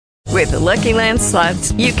With the Lucky Land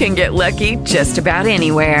Slots, you can get lucky just about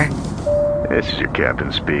anywhere. This is your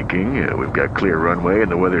captain speaking. We've got clear runway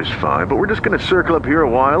and the weather's fine, but we're just going to circle up here a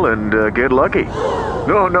while and get lucky.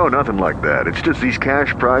 No, nothing like that. It's just these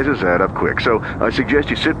cash prizes add up quick. So I suggest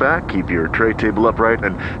you sit back, keep your tray table upright,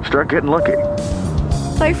 and start getting lucky.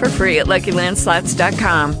 Play for free at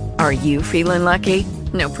LuckyLandSlots.com. Are you feeling lucky?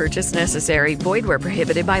 No purchase necessary. Void where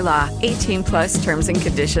prohibited by law. 18 plus terms and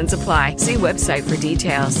conditions apply. See website for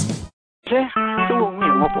details.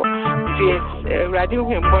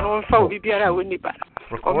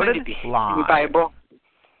 Recorded live. Bible.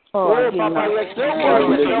 Oh, Papa, let's go.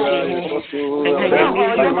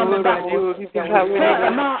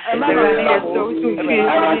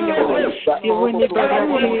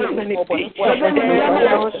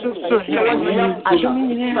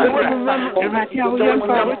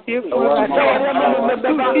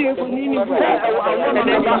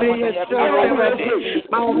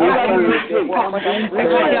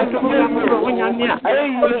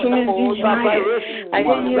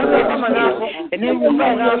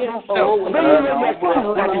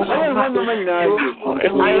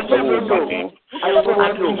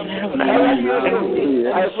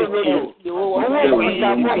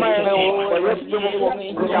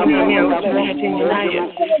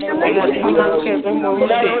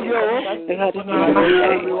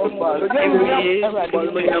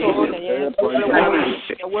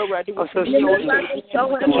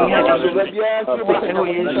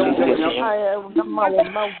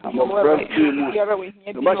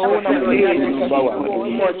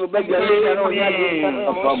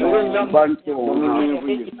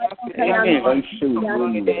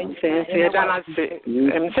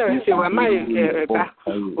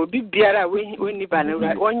 Obi biara we bana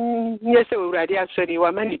won nyese urade asori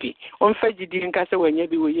wa manibi on fagidi nka se wanya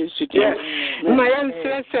bi wo Yesu ti ma yan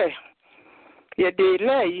sese ye de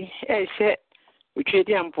lei ehye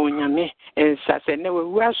utwedi ampo nyame ensase ne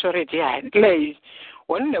we asori dia lei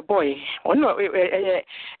one the boy one a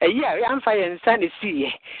amfa yensa ne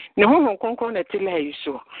siye ne ho konkon na tilai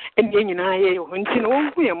so ene nyina ye ho nti no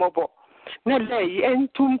wo hu ye mobo na lei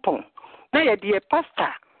entumpon na ye de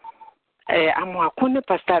pastor amwakune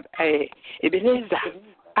pastor Ebenezer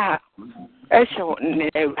esho ne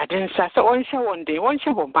adensa so onhye wonde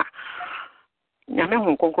onhye bomba nyame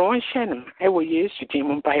ho konkon onhye no e wo Yesu din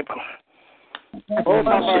mu Bible. Oh,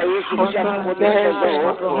 Papa,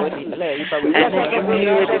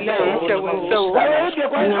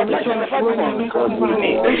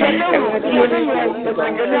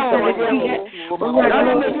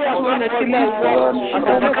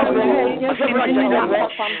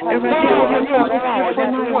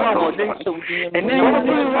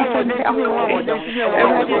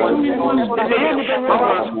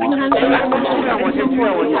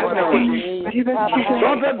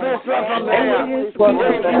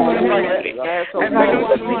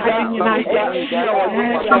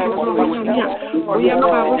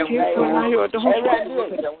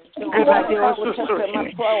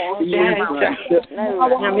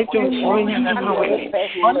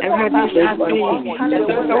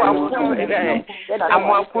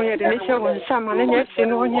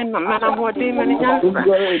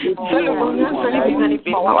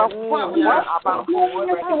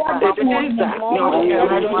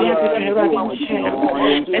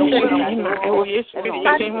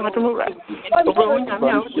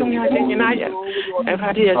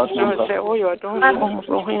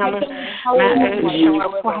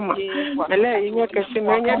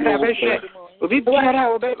 obi biara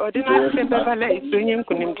ordinary simple life sunyem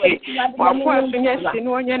kunimti wapo asunya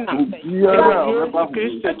sinu onye nam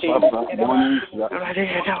Kristo ti amade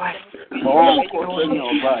hada was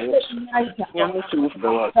nyamu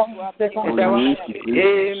sufu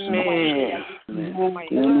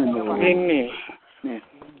amen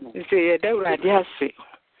se da urade ase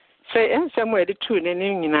se ensem we de tu ne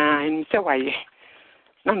nyina nse waye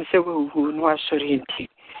na mse wo hu no asori nti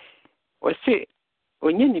o se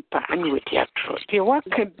onye nipa ani weti atro ti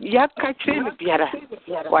waka yaka chene biara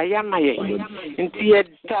wa yama ye nti ye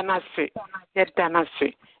danase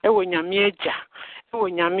e wo nyame aja e wo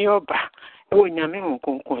nyame oba e wo nyame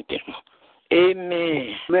nkonkon temu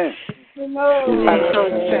amen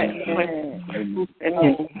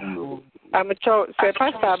I'm say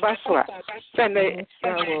pastor baswa say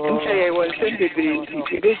say was say the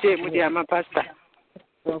day mu dia ma pastor.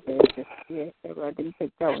 Okay. Yes, I didn't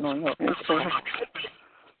take that no.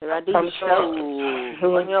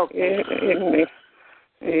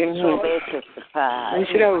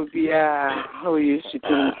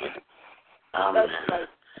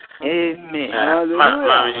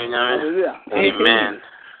 Amen.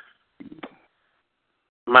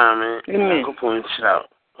 Mame, kupon chira.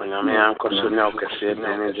 Onyame ankoso ne okese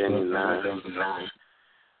na ne deni na.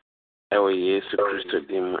 Ewo Yesu Kristo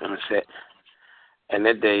dim amse.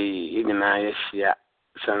 Ene dai igina yeshia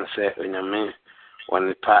sanse onyame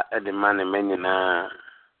wonipa de ma ne manyina.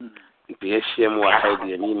 Yeshia mu wa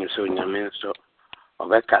haidi ni so onyame so.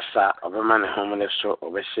 Obekasa obema ne homle so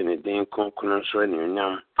obehye ne din konkunu so ne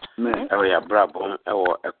onyam. Ewo ya brabom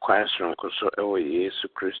ewo ekwan sonko so ewo Yesu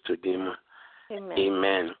Kristo dim.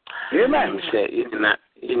 Amen. Amen. Say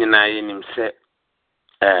inina yenim say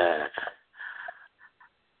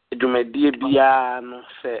edumedie bia no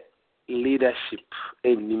say leadership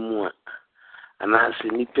enimu a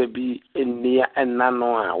anase nipa bi enia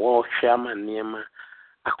enano a wo hwe amanema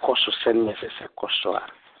akoso sene sese koso a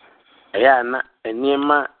eya na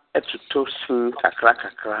eniema etuto sin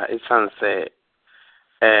kakra esanse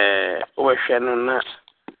wo hwe no na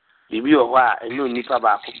bibi o hwa enu nipa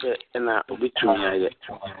ba akopɛ na obetumi ayɛ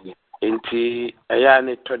enti ɛya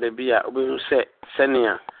ne tɔ da bi a obehu sɛ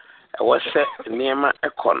sɛnea ɛwɔ sɛ nneɛma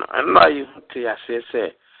ɛkɔ no ɛno ayi te ase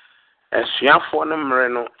sɛ asuafoɔ no mmere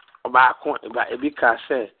no ɔbaako ebi ka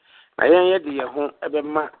sɛ na yɛn yɛ de yɛn ho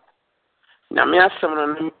ɛbɛma nyame asɛm no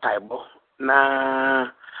ne mpaebɔ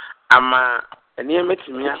na ama nneɛma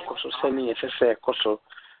tumi akɔ so sɛnea yɛsɛ sɛ ɛkɔ so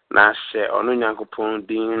na hyɛ ɔno Nyankopɔn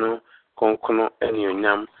din no konkono ɛne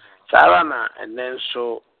onyam Sara na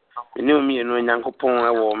enenso enumi enu Nyankopɔn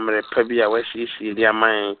ɛwɔ mmere pa bi a wasiesie di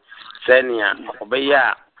aman sɛnea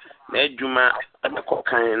ɔbɛyɛ na adwuma ɛbɛkɔ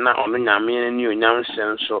kan na ɔno nyame ne onyam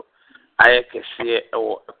hyɛ nso ayɛ kɛseɛ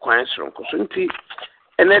ɛwɔ kwan soronko so nti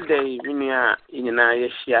ene dai binua nyina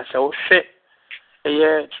yɛhyia sɛ wohwɛ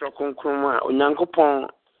ɛyɛ tro konkrom a Onyankopɔn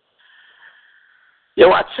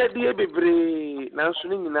yɛwɔ akyɛdeɛ bebree nanso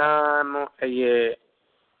ne nyinaa no ɛyɛ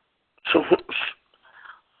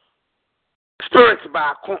Spirit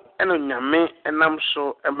baako eno nyame enam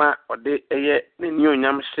so ema ode eye ne ni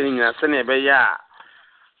onyam hyɛ nyina sɛ ne ɛbɛyɛ a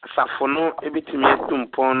asafo no ebitimi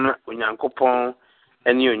atumpɔn na Onyankopɔn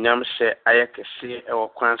ene onyam hyɛ ayɛ kɛse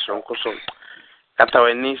ɛwɔ kwan sonko so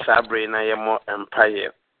katawani sabre na yɛmɔ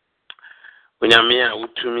empire onyame a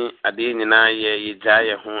wutumi ade nyina yɛ yɛgya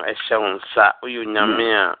yɛ ho ɛhyɛ wo nsa oyɛ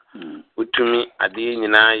onyame a wutumi ade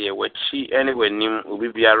nyina yɛ wachi ene wanim obi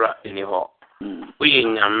biara eni hɔ oyɛ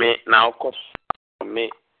nyame na okɔ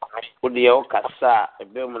me wode o kasa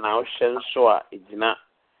ebem na wo hye nso a egina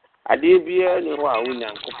ade bia ne ho a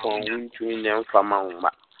Onyankopɔn wuntumi nyam fama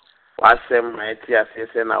woma wasɛm ma eti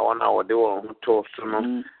asese na wona wode wo ho to so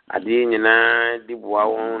no ade nyina di boa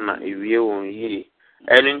won na ewie won yi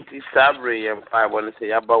ɛnti sabre yɛ mpaebɔ no sɛ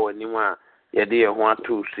yaba w'anim a yɛde yɛ ho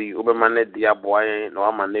ato si wobɛma ne de aboa yɛn na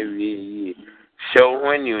wama na wie yi hyɛ wo ho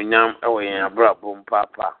ani onyam ɛwɔ yɛn abrabɔ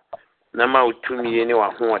mpapa na ma utumi ye ne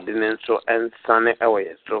wa ho ode ne nso ensane ɛwɔ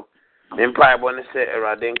yɛ so mpaebɔ ne sɛ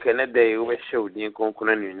Awurade nke ne da yi wo hyɛ odin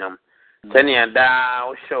konkono ne onyam sɛnea daa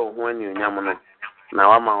wo hyɛ wo ho ani onyam no na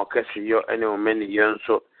wama wo kɛse yɔ ɛne wo mani yɔ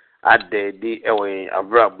nso adaadi ɛwɔ yɛn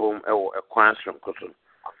abrabɔ ɛwɔ ɛkwan sonko so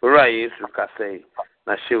owura Yesu kasɛe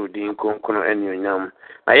na hyɛ odin konkono ɛne onyam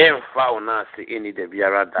na yɛmfa wo na ase ɛni da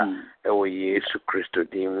biara da ɛwɔ Yesu Kristo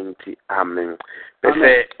din mu nti amen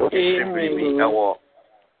sɛ ɛwɔ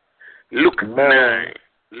Luke 9,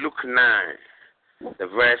 the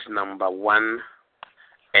verse number 1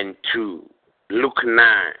 and 2. Luke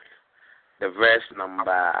 9, the verse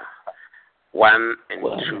number 1 and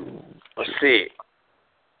 2. Say,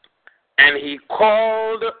 and he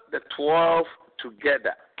called the 12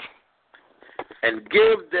 together and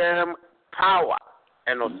gave them power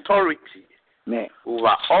and authority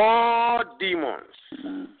over all demons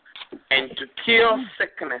and to cure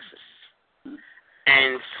sicknesses.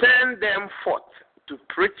 And send them forth to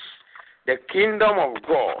preach the kingdom of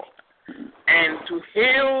God and to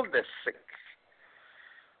heal the sick.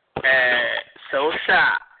 So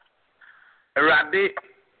shall Rade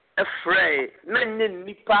afraid nanye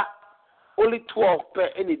nipa only 12 per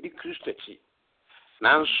any di Christianity.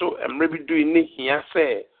 Nanso emre bi do ni hia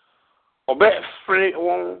say obe afraid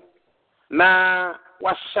won na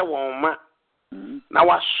wahye won ma na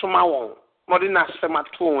wasoma won no de na sema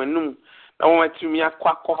to wonum na won atumi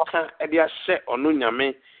akwakoka e de ahye ono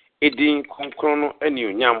nyame edin konkron no ani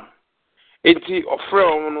onyam enti ofre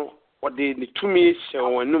won no ode ne tumi hye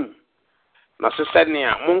wonum na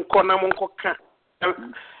sesania monko na monkoka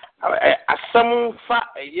asam fa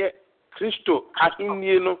eye Kristo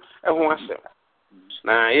ahinnie no ho asem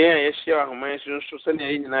na ye hye ahoman so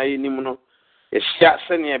senia nyina ye nim no ye hye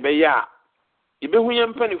senia be ya ibehu ye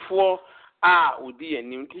mpanifo a odi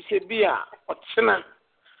anim ti se bia otena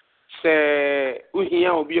se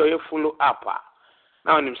uhia obi o ye follow up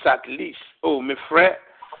na onim sa at least me frɛ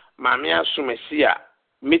maame asomasia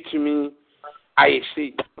metumi ayɛ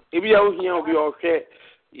sei ebi a ohia obi ɔhwɛ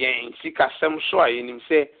yɛn sikasɛm so a yɛnim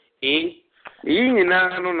sɛ eyi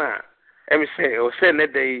nyinaa no na ɛmi sɛ ɔsɛ ne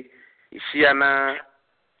da yi ehyia na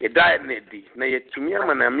yɛda na di na yɛtumi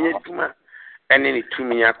ama na me adwuma ɛne ne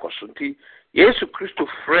tumi akɔ so nti Yesu Kristo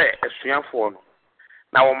frɛ asuafoɔ no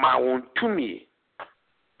na ɔma wɔn tumi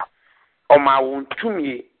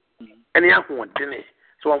ɛne ahoɔdene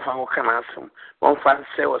so wɔmfa ho ka n'asɛm wɔmfa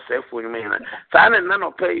nsɛ wɔ sɛfoɔ nnwuma nyina saa ne nna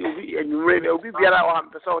nɔpɛ obi anwummerɛ obi biara a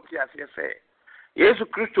ɔhampɛ sɛ ɔte aseɛ sɛ Yesu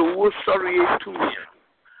Kristo wo sɔre yɛ tumi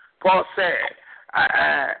Paul sɛ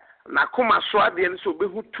n'akoma so adeɛ no sɛ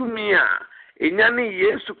obɛhu tumi a ɛnya ne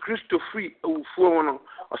Yesu Kristo firi awufuo mu no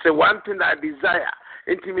ɔsɛ one thing that I desire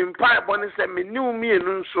enti me mpaebɔ ne sɛ me ne wo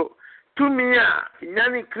mmienu nso tumi a ɛnya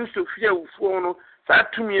ne Kristo firi awufuo no saa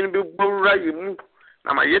tumi no bɛbɔwura yɛ mu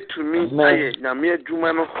na ma yɛtumi ayɛ nyame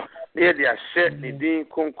adwuma no na yɛde ahyɛ ne din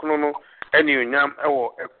kronkron no ɛne onyam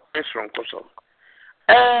ɛwɔ ɛsoronko so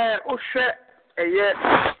wohwɛ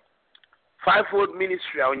ɛyɛ fivefold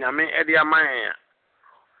ministry a onyame ɛde ama yɛn a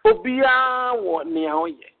obiara wɔ nea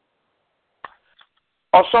ɔyɛ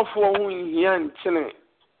ɔsɔfoɔ ho nhia nkyene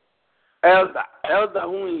elder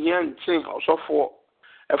ho nhia nkyene ɔsɔfoɔ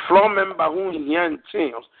a floor member ho nhia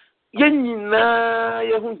nkyene yɛn nyinaa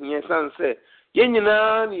yɛ ho hia san sɛ yɛn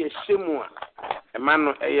nyinaa ne yɛhyɛ mu a ɛma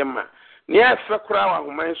no ɛyɛ ma ne yɛfɛ koraa wɔ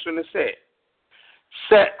ahoman so ne sɛ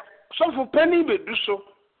sɔfo pani bɛdu so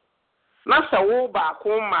na sɛ wo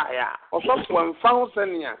baako mmaeɛ a ɔsɔfo amfa ho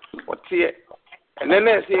sɛnea ɔteɛ ɛnɛ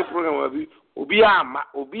na ɛsɛ program abi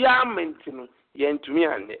obiara ama nti no yɛntumi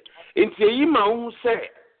anyɛ nti eyi ma wo sɛ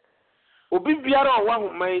obi biara a ɔwɔ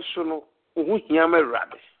ahoman so no wo hia ma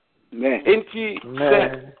Awurade nti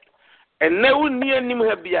sɛ ɛnɛ wo ni anim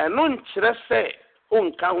ha bia no nkyerɛ sɛ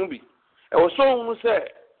onka ho bi ɛwɔ sɛ wo sɛ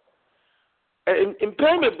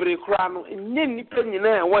mpɛn bebree koraa no nyɛ nnipa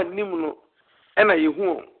nyinaa a ɛwɔ anim no ɛna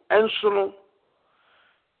yɛhu ɛnso no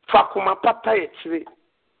fa koma pata yɛkyerɛ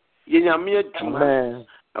yɛnyame adwuma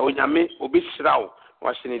na onyame obɛhyira wo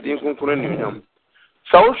wahyɛ ne din kronkron ne onyam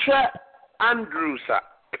sɛ wohwɛ Andrews a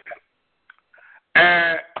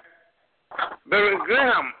Barry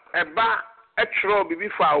Graham ɛba ɛtwerɛ bibi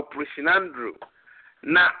fa Operation Andrew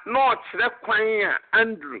na ɔkyerɛ kwan a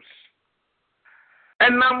Andrews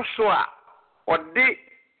ɛnam so a ɔde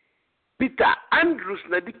Peter Andrews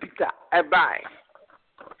na de Peter ɛbae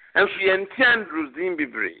ɛnso yɛnte Andrews din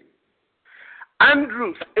bebree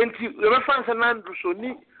Andrews enti yɛbɛfa nsa na Andrews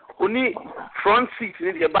oni front seat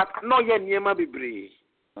ne deɛ but na ɔyɛ nneɛma bebree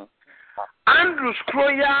Andrews kuro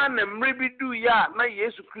ya na mmerɛ bi du ya na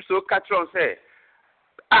Yesu Kristo ka kyerɛ sɛ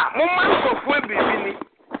moma nkɔfoɔ biribi ni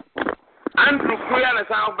Andrew kuro ya na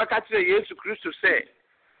san bɛka kyerɛ Yesu Kristo sɛ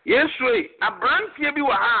Yesu aberanteɛ bi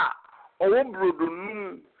wɔ ha a ɔwɔ brodo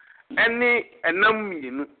num ɛne ɛnam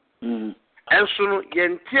mmienu ɛnso no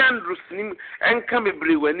yɛnte Andrews nim ɛnka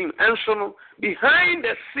bebree w'anim ɛnso no behind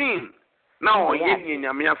the scene na ɔyɛ ne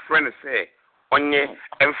nyame afrɛ no sɛ onye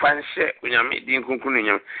ɛmfa nhyɛ onyame din kronkron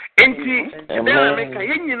onyame enti ɛbɛn meka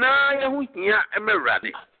yɛn nyinaa yɛ ho hia ɛmɛ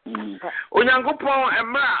Awurade onyankopɔn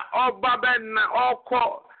ɛmɛ a ɔba bɛn na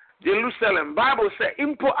ɔkɔ Jerusalem Bible sɛ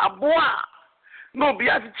impo aboa na obi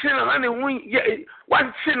akyekyere na ne ho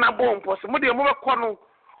wakyekyere na bɔ mpo sɛ mo deɛ mo bɛkɔ no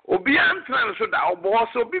obi antena no so da ɔbɔ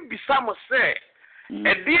so obi bisa mo sɛ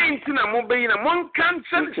ɛdeɛ nti na mo bɛyi na mo nka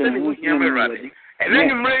nkyɛn sɛ ne ho hia mɛ Awurade ɛne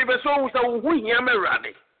nimmerɛ yi bɛ sɛ ɔhu sɛ wo ho hia mɛ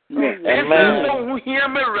Awurade Amen. So who hear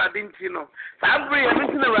me radintino. Every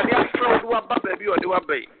anything a radiant throw to a baby or do a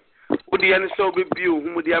bay. Would the any so be view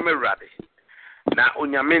whom would the radi? Now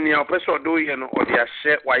on your many or person do you know or the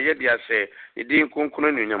share why yet they say the dean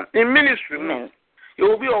conclusion. In ministry, you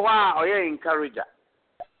will be a while or you encourage her.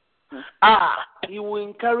 He will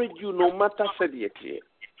encourage you no matter said yet.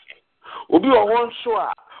 Will be a one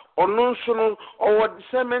soa or non so or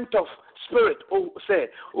discernment of spirit say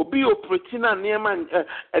obi operating near man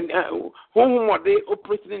and whom are they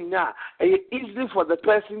operating now easy for the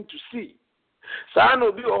person to see so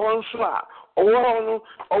obi o honso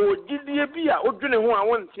or gidie bi a odwene ho a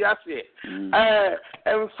wonte ase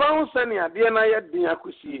emfa sani ade na ye den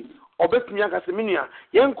akosie obetumi aka se menua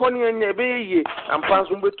yenko ne enya ebeye ampa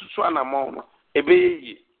so betu so anamon no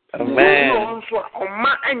ebeye amen honso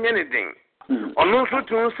oma enye ne den ono nso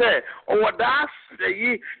tun sɛ ɔwɔ daa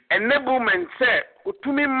yi enablement sɛ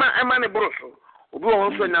otumi ma ɛma ne boroso obi wɔ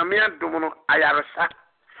nso nyame adom no ayaresa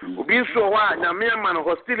obi nso hɔ a nyame ama no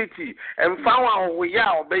hostility ɛmfa ho ahoyɛ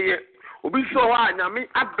a ɔbɛyɛ obi nso hɔ a nyame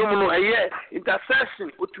adom no ɛyɛ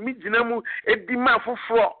intercession otumi gyina mu edi ma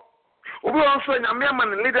foforɔ obi wɔ nso nyame ama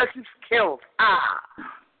no leadership skills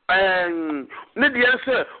ne deɛ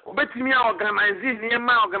sɛ obetumi a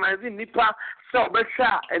organize nipa sɛ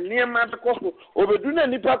ɔbɛhwɛ a nneɛma bɛkɔ so obedu na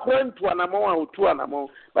nipa kora ntu anamɔ a otu anamɔ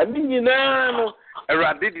ba ne nyinaa no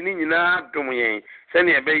Awurade de ne nyinaa dom yɛn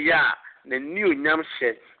sɛnea ɛbɛyɛ a n'ani onyam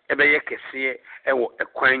hyɛ ɛbɛyɛ kɛseɛ ɛwɔ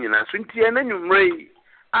ɛkwan nyinaa so nti ɛna nwummerɛ yi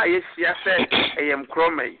a yɛhyia sɛ ɛyɛ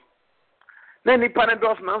mkorɔma yi na nipa ne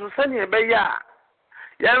dɔɔso nanso sɛnea ɛbɛyɛ a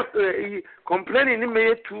yɛ complaining ne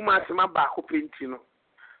mɛyɛ too much ma baako penti no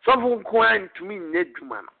sɔfo nko a ntumi nyɛ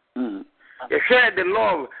dwuma no yɛhwɛ the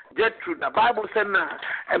law Jethro the Bible said na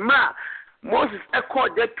ɛma Moses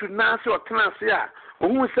ɛkɔɔ Jethro na sɛ ɔtena ase a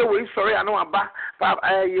ohun sɛ wei sɔre a na waba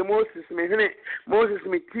yɛ Moses mehene Moses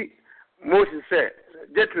meti Moses said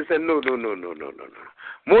Jethro said no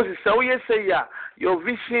Moses said woyɛ sɛ ya your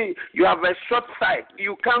vision you have a short sight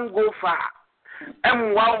you can't go far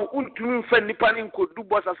wow untumi mfa nipa ne nkodu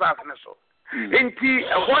bɔ sasase ne so enti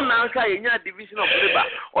ɛhɔ na nka yɛnya division of labor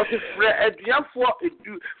ɔte frɛ aduafoɔ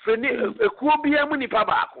edu frɛ ne ekuo bia mu nipa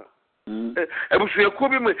baako ebusu ekuo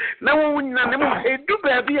bi mu na wɔn nyina ne mu edu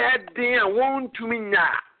baabi a ɛden a wɔn ntumi nya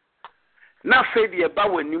na fɛ deɛ ba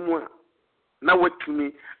wɔ anim a na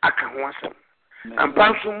watumi aka ho asɛm ampa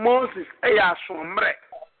nso Moses ɛyɛ asommerɛ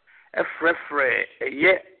ɛfrɛfrɛ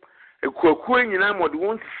ɛyɛ ekuakuo nyinaa ma ɔde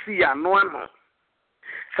wɔn si ano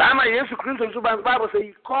saa na Yesu Kristo nso Bible say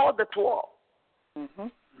he called the 12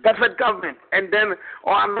 perfect government and then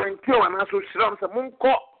anointing and also shram say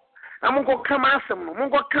monko come asem no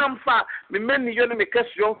monko come fa me mani yo ne me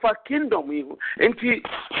kasuo fa kingdom yi enti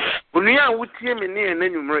onua a wotie me ne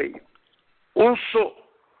nanwumre yi onso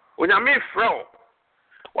onyame frɛ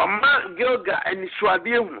wama gilgal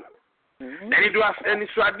anisuade hu na ni do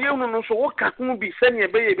anisuade hu no so wo ka hu bi sɛnea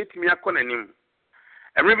bɛyɛ betimi akɔ nanim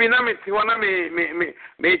every na me ti wana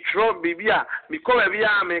me tro bibia me ko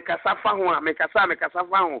bibia me kasa fa ho a me kasa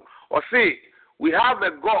fa ho or say we have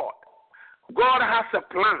a God has a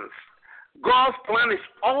plans. God's plan is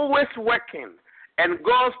always working and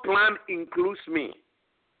God's plan includes me.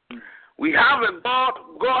 We have a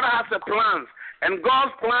God has a plans and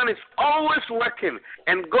God's plan is always working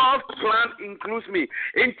and God's plan includes me.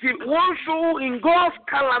 Also in God's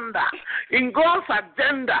calendar, in God's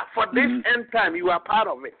agenda for this end time, you are part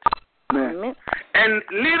of it. Amen. And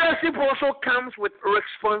leadership also comes with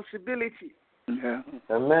responsibility. Yeah.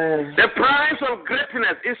 Amen. The price of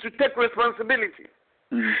greatness is to take responsibility.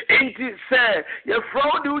 It says,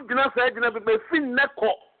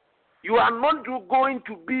 you are not going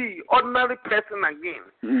to be ordinary person again.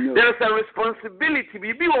 No. There is a responsibility.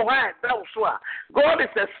 God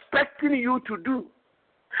is expecting you to do.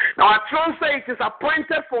 Now, our throne says it is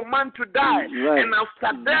appointed for man to die, right. And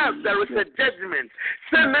after death there is a judgment.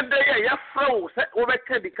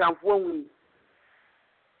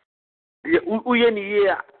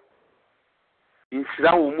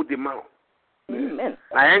 Amen.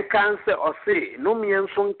 I can say or say no me and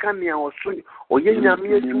son can ya or so or yenya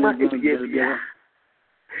me juma ebia.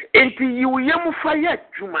 Enti you yam fire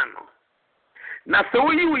juma no. Na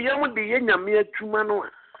so you yam de yenya me juma no.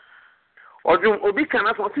 Odum obi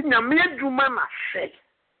kana so ti nya me juma na hye.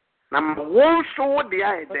 Na won so de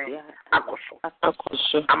aye den akoso.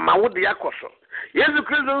 Ama wo de akoso. Jesus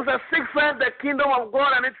Christ says, seek first the kingdom of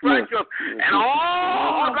God and its righteousness, and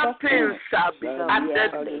all other things shall be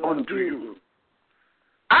added unto you.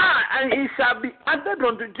 And it shall be added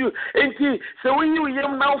unto you. And so when you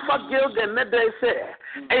yam now for guilt and let they say,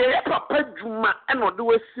 papa juma and not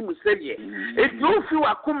do a simu say, if you feel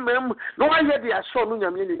a come, no one hear the assault on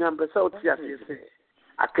your meaning and beside you say,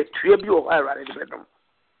 I could tribute your eye right in the bedroom.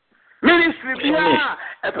 Ministry,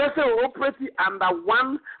 a person operating under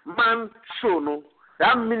one man show, no,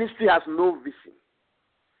 that ministry has no vision.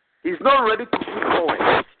 He's not ready to do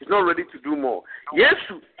more. He's not ready to do more. Yes,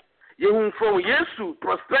 from Jesus,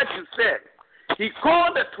 prosperity said, he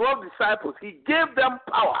called the 12 disciples, he gave them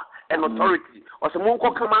power and authority. Or someone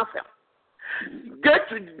called Kamasa. Get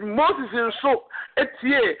to Moses and so,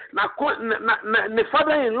 etie, na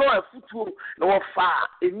father-in-law, a foot, no far,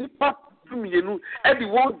 a nipa. Every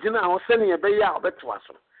one dinner was sending a bay out of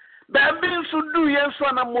Betwaso. Baby should do yes,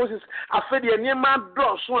 one of Moses. I fed the near man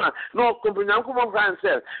draw sooner, no company of France.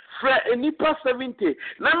 Fred a nipper 70.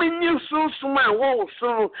 Nami knew so soon, wall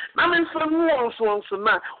so. Nami from wall so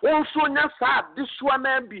now. Also, not sad. This one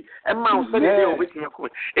be a mouse with your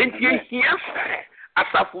coat. And yes, as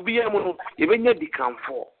a phobia, even yet become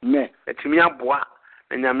for me. It's me a bois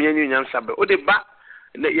and a million sabe. O de back.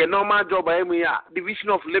 your normal job by me, division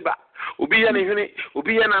of labor. Ubi and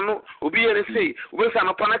Ubi and Ano, Ubi and say, with an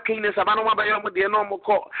upon a cleanness of Anoma by the normal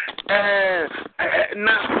call.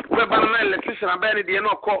 Now, Ubana electrician, a band, the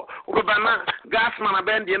no call, Ubana, gasman, a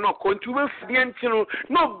band, the no call, to the engine,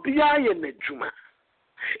 no be I in the Juma.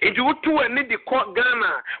 If you two and need the court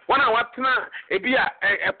Ghana, one hour a beer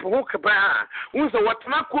a poke bar, who's a what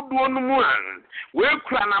not could do on the moon. We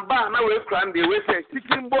cran a bar, now we cran the way say,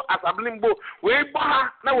 sitting bo as a blimbo, we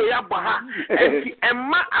bar, now we are bar, and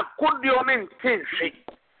ma accordion and ten shake.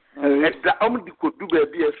 And the only could do a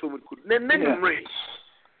beer so we could then raise.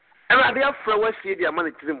 And I therefore was see the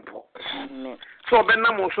money simple. So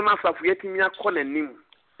Benam was not forgetting your calling him.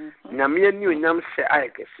 Namia knew Nam say I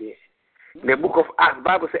can see. The book of Acts,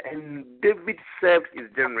 Bible says, and David served his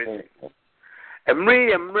generation.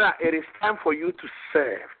 It is time for you to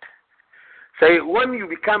serve. Say, when you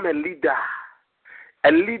become a leader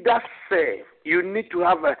serve. You need to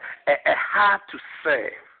have a heart to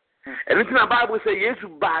serve. And it's in the Bible says, yes,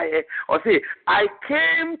 buy or say, I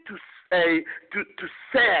came to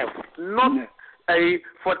serve, not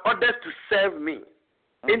for others to serve me.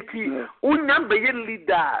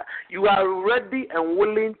 Leader, you are ready and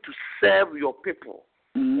willing to serve your people.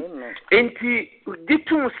 Enti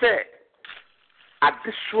ditum say at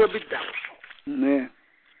this will be done.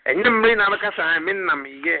 And you may not have I mean na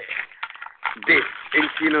me ye this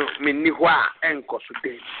enti me ni hwa enko so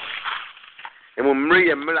dey. E mo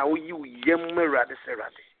mre mra wo yi yem mra de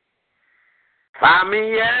serade.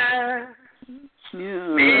 Family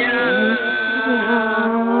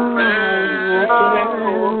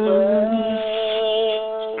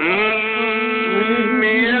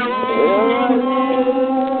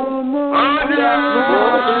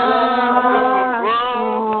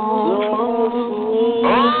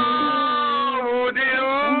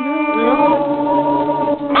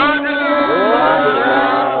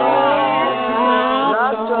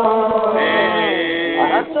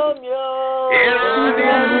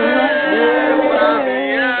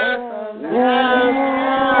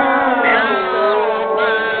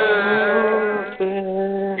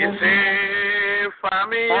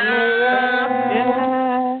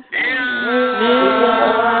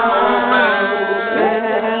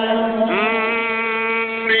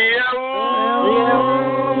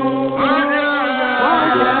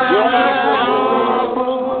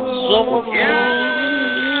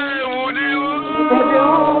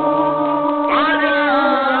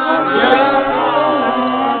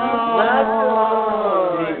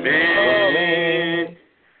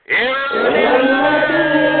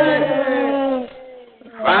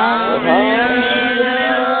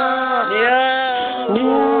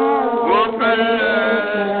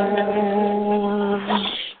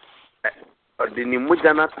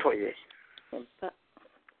Jana toye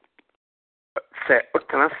se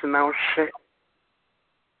otanasina ohwe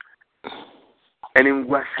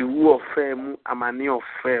eningwasi wu ofemu amani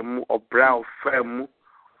ofemu obra ofemu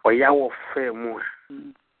oya ofemu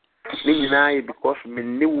ni nyina because me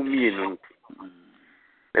ne wu mienu nti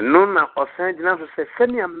eno na osan jina so se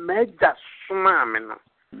senia meja suma me no.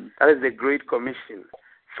 That is the Great Commission.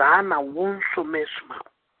 Sana wonso mesuma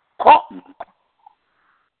ko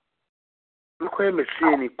Nkoye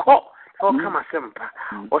mesieni ko kama sempa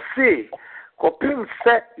o se ko pim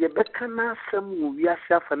se ye beka na asem wo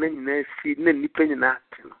wiase afa na nyina si na nipa nyina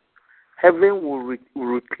atino heaven will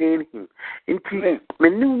retain him inti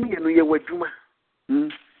menu mi no ye wadwuma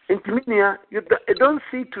inti minia you don't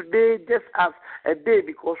see today just as a day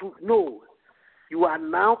because no, you are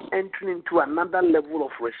now entering into another level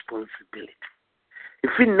of responsibility.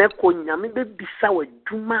 If you neko nyame be bisa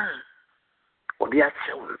wadwuma o de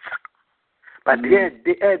achewnsa. But they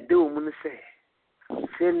woman say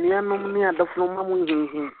Nianom near the Floma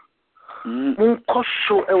Moon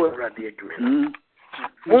Cosso ever radiated.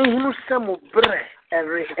 Moon some of bread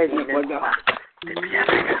every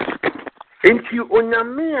Ain't you on your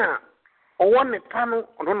mere or one a panel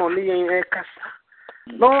on only a cassa?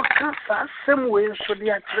 No cassa, some way so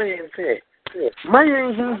the tray and say, my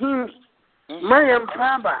him, my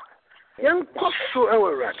papa, young Cosso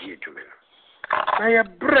ever radiated. I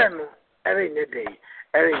have brand. Every day,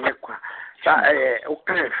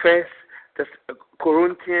 okay, First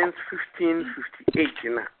Corinthians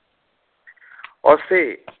 15:58. Or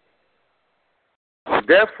say,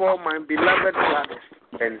 therefore, my beloved brothers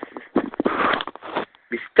and sisters,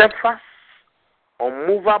 be steadfast,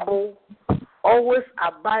 unmovable, always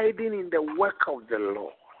abiding in the work of the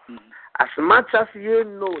Lord, as much as you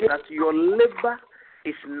know that your labor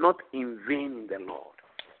is not in vain in the Lord.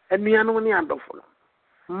 And we are only under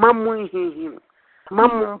Mamu him,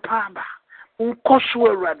 Mamu Paba, unkoso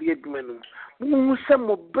awurade adwuma no mu se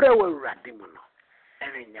mo bre awurade mu no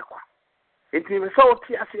enye kwa enti me so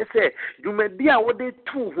oti ase se dwumadi a wode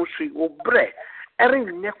tu ho so wo bre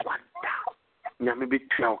enye kwa da nyame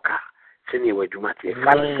betua oka se ne wadwuma te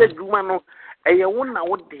fa se dwuma no eye wona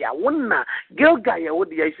wode a wona gilgal ya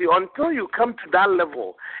wode ya see until you come to that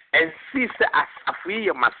level and see say asafu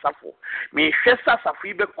ye masafo me hwe asafu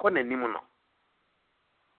yi be kɔ nanim no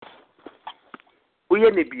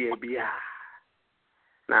uye ne bia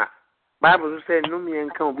na Bible say no me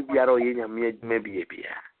nka obi biara oye nyame adwuma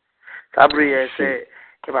bia sabre ye say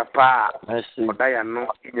ke papa odaya no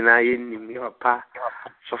nyina ye nim ye papa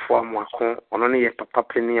sofo amoako ono ne ye papa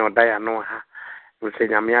pani odaya no ha we say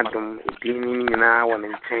nyame adom edin nyina wɔ ne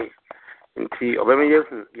nkyɛn nti obeme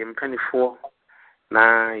yehu ye mpanifo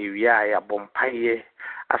na yewia ya bompaye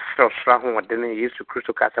asrosra ho wode ne Yesu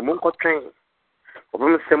Kristo ka sɛ monkɔtwɛn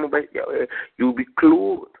obeme sɛ mo you will be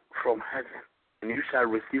clothed from heaven and you shall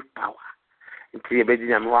receive power nti ye bedi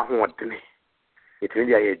nyame wa ho wode ne etini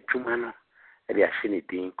dia ye dwuma no e dia hye ne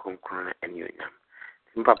din konkron na ene onyam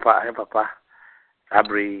papa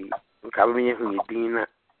abri nka be me hu ye din na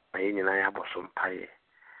aye nyina ya boso mpaye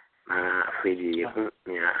na afeli ye hu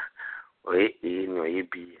nya oye no ye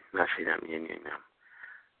bi na hye na me ene onyam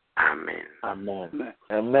amen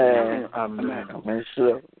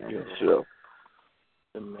Sure.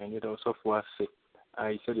 Amen. It also for us.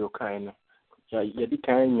 I said your kind. Ya di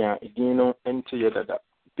kan nya edin no ente ye dada.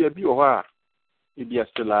 Bia bi o ha e bia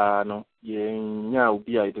stela no ye nya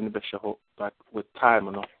obi a edin be hwe but with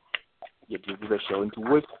time no ye di be hwe into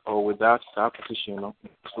with or without that position no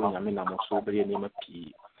so nya me na mo so be ni ma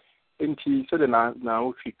pi. Enti so de na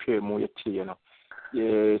o hwetwe mo ye tie no.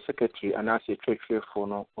 Ye secretary anase trade for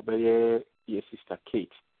no obeye ye sister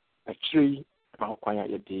Kate. Actually ma kwanya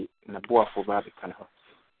ye di na boafo ba be kan ho.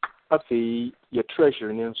 Afi ye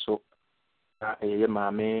treasurer ni nso na ye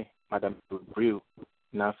maame madam Brew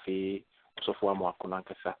na fi sofo amoako na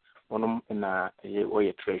nkasa onom na ye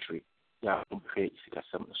oye treasury ya mhwe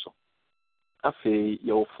isikasam so afi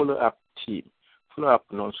ye follow up team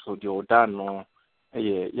no so de oda no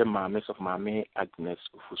ye maame sof maame Agnes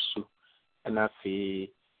Ufusu na fi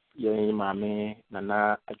ye maame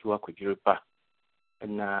nana Ajua Kwadwiriba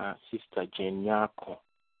na sister Jane Nyako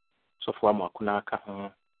sofo amoako na aka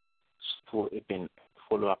ho for even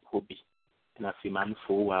follow up hobby na fi man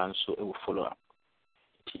for one so e will follow up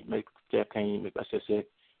ti make there kan make assess ye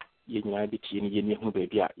nyina bi ti ni ye ni hu ba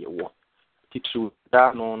bi a ye wo ti tru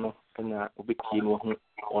da no na obeti no hu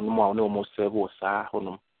ono ma ono mo serve wo sa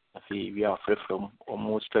honom na fi we are from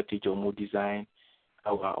almost strategy or design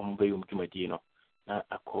our be yum dwumadi no na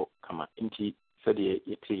akọ kama nti said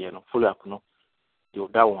ye tie no follow up no the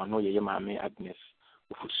da one no ye maame Agnes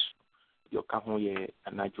Ufus your kaho ye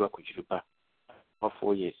Anajua Kwadwiriba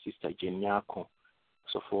for ye sister Jane Nyako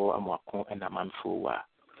so for amoako and a man for wa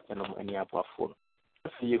and any abafo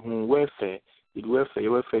see who welfare it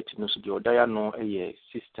welfare to no so the odaya no ye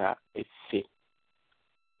sister Efe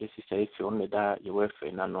on da ye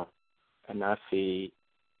welfare na no and afi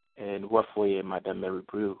and what for ye Madam Mary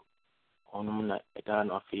Brew onum na da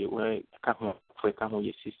no afi we kaho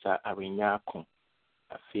ye sister Arinyako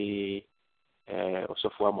afi also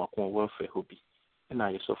for my welfare hobby and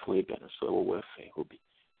I also for a so welfare hobby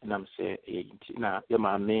and I'm say na your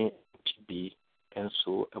maame be and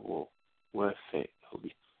so a welfare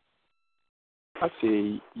hobby I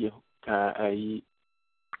say you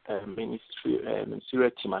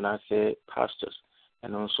ministry team and I say pastors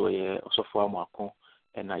and also also for my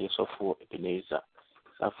and I also for Ebenezer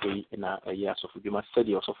Safi and a year so for you must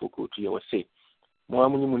study also for go to your say more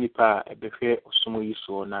munipa a behwe osumo yi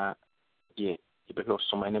so na ye ibehwe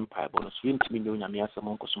osoma ne mpa bo no so yintimi ne onyame asam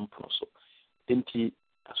nkosom pono so denti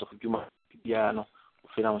asofu dwuma bia no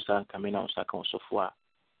ofina unsa nka na unsa ka osofo a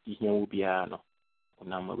ihia wo bia no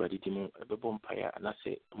na mabadi dimu ebebo mpa ya na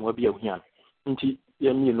se mo bia ohia nti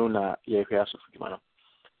ye mi no na ye hwe asofu dwuma no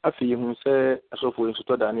afi ye hu se asofu nso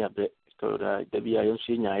to da ne abe to da bia ye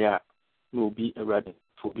nso nya ya na obi awrade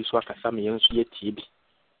fo bi so akasa me ye nso ye tie bi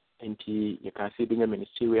nti ye kan se bi nya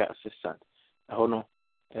ministerial assistant aho no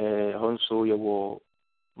honso yewo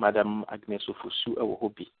Madam Agnes Ufusu ewo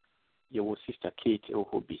hobby yewo sister Kate ewo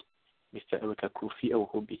hobby Mr. Erica Kofi ewo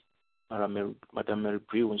hobby Madam Mary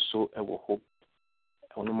Brew nso ewo hobby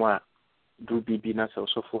ono mo a do bibi na so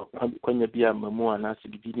for kwanya bia mamu ana se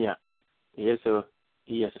bibi ni a yeso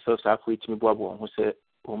iya se so afo itimi boabo ho se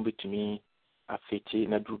on bitimi afeti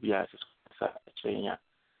na do bia se sa kyenya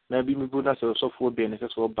na bi mi bu na so for be ne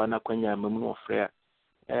so ba na kwanya mamu no frɛ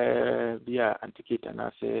bia antikita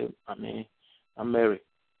na se Mary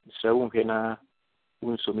so won hwe na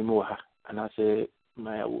unso mi mo ha ana se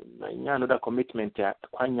my another commitment at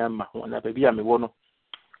Quanyama, when I be a me one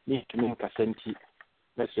need to make a senti.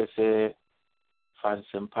 Let's just say,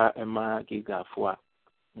 Fansempa Emma Giga for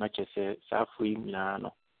not just say Safui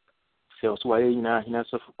Milano. So, why in a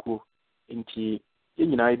Hinasofuku into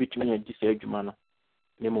I between a disagreement.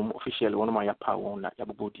 Name officially one of my power on that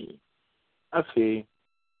Yabudi. I feel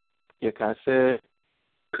you can say,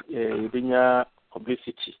 Binya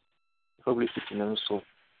publicity and so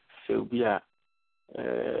be a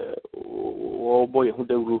boy who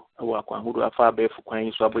the rule, who do a far bear for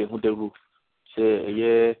quine, so boy who the rule. Say,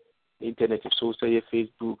 yeah, internet so say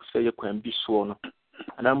Facebook, say you can be sworn.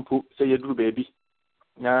 And I'm put say you do baby.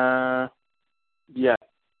 Na, yeah,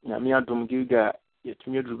 Namia Dum Giga, yet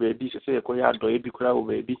me do baby, say a coya do a big crowd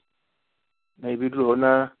baby. Maybe do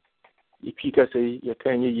na, if you can say you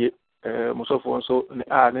can ye, most of one so, and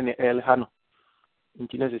El Hano.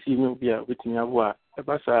 Intinas is even be a within a war. A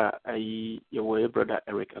bassa, your brother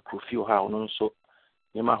Eric, a curfew how no so.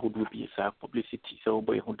 Nema who do be a publicity, so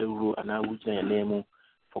boy who the rule and I would say a name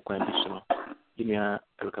for conditional. Give me a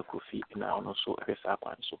Erica Coffee and now also a resa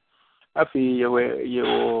so. I feel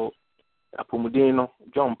you a Pomodino,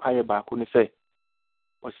 John Pye back when say,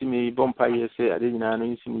 or see me Bompire say, I didn't know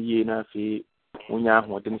in ye na fe, Munya,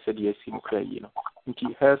 what then said yes, him cry, you know.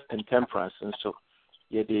 Into health and temperance and so.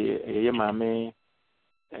 Ye de mamma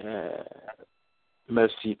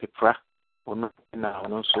mercy pepra, or not now,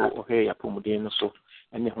 and also, or hey, a Pomodino so.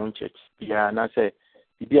 And the home church. Yeah, and I say,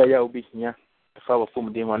 the dear will be here. If I were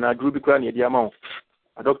from the one, I drew the crown, the amount.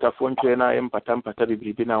 A doctor phone to and I am patam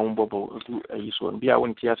patabi been our own bubble to a use one. Be I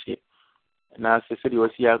won't hear say. And as I said, you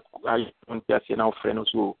was here, I won't hear say now, friend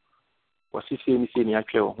also. Was he saying anything I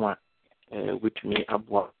care one with me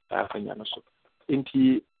about Afanyano so.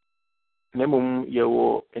 Inti Nemum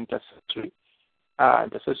Yawo intercessory.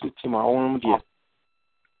 Intercessory team our own dear.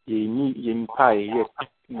 Ye need yin pie yet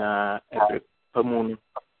na every Pamon,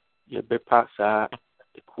 ye bepa sa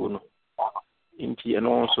ekuno. Inti and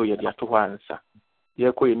also ye dia to answer. Ye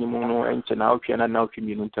ko ni mono enche na otwe na na otwe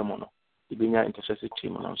minu ntamono. Ibinya intercessory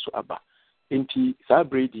team no so aba. Inti sa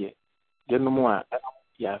bredi ye no mo a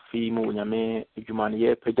ya fi mu nyame adwuma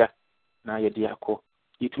ye pagya na ye dia ko.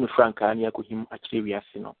 Yitumi franka na yakohim akire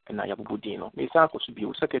wiase no na yabobodin no. Me sa akoso bi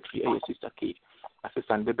o secretary sister Kate.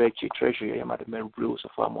 Assistant Bebechi treasurer ya Madam Mary Bruce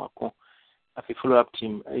of Amwako. A follow-up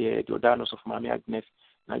team, the Odanos of Mami Agnes,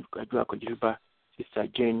 Najua Kojiba, Sister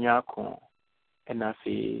Jane Yako, and I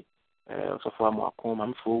say, also for Amwako,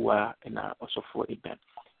 Mamfua, and also for Eben.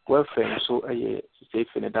 Welfare, so a safe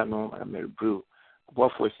in a Dano, Mary Brew,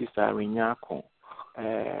 both for Sister Rinyako,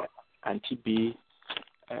 Auntie B,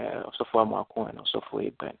 also for Amwako, and also for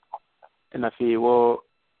Eben. And I feel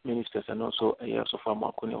ministers and also also for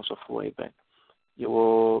Amwako, and also for Eben.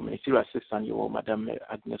 Your ministerial assistant, your Madam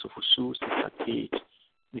Agnes of Usu, Sister Kate,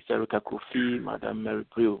 Mr. Rika Kofi, Madam Mary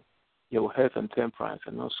Brill, your health and temperance,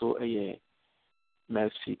 and also a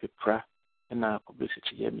Mercy Pepra, and our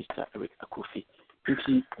publicity, Mr. Eric Akofi.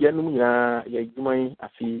 Pretty Yanumia, Yagumai,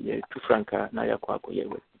 Afi, Tu Franca, Naya Quaco,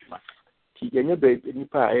 Yawma. Tiganya baby,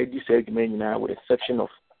 Nipa, this segment now with exception of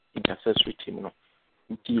intercessory team.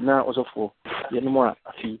 Tina also for Yanuma,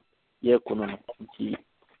 Afi, Yakono,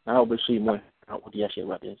 now be see more. Would you share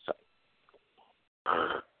what inside?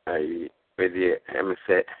 I with the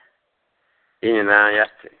MC in a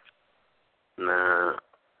yate na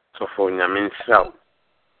so for Yamin South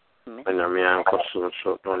and Yamian Cosun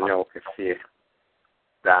so don't know if here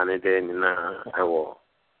down again in our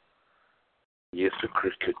Jesus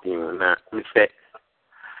Christ team na me say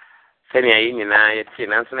senior in a yate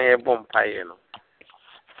and bomb pie.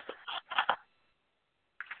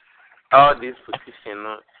 All these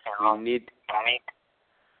positions we need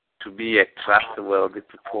to be a trustworthy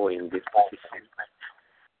people in this position.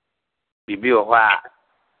 Bibi o wa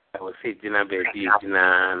I will say dinner baby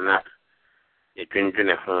dinner na ye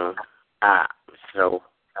dwendwene ho so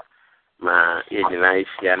ma ye dinner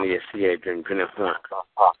isia na ye see dwendwene ho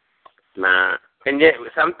na and yet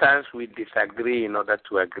sometimes we disagree in order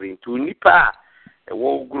to agree to nipa a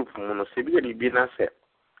whole group mo se bi na se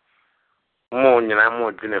mo nyina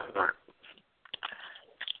mo dwene ho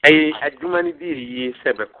adwumani bi yi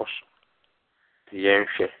sebe koso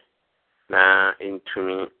yenhwe na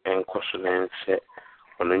intumi enkoso nense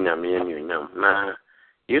ono nyame anyunyam na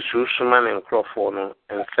yesu suma ne nkrofo no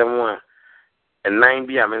ensem a enan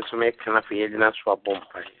bi amenso me kana fe yedina so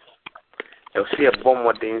abompa e se e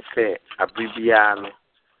bomodin se abribia no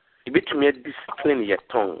ibitumi discipline your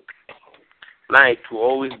tongue na it will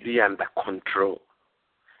always be under control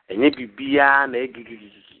enye bibia na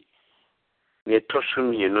egigigi ne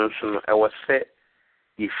tosum yenu so no e wo se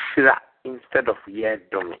yefira instead of ye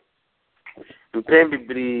domi mpɛn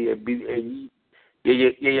bebree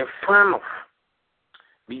yɛyɛ fan of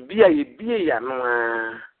biribi a yɛbie yɛ ano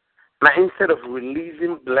a na instead of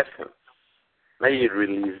releasing blessings na yɛ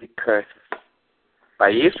release curses.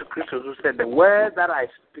 But Jesus Christ also said, the word that I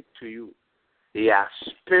speak to you, they are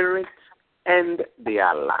spirit and they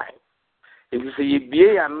are life. If you say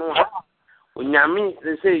yɛbie yɛ ano a onyame,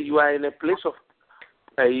 they say you are in a place of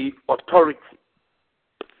authority.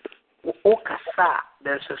 Okasa,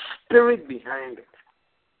 there's a spirit behind it.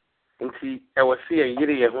 And see, I was saying,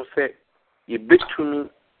 you say, you bet to me,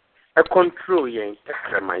 I control you in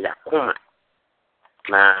Tekrama Yakuma.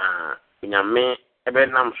 Na, Yame,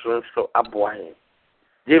 Ebenam so aboy.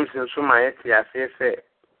 James and Suma, I say,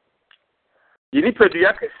 you need to do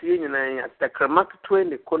Yaka seeing at Tekrama to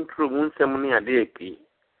the control moon ceremony a day.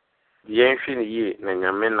 The ancient year,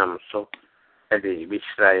 Nanyamenam so, at the beach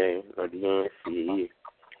trying, or the NCA.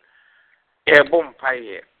 A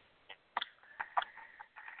bonfire.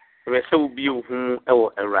 We so be whom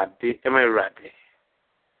our erade, emerade.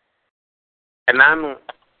 And I know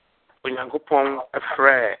when you go upon a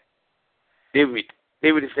friend, David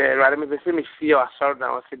said, rather me see your sword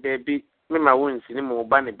down, said, baby, me my wounds in more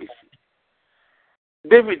banny busy.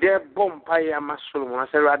 David, there bonfire, my Solomon, I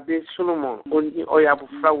said, Rade Solomon, only Oyabu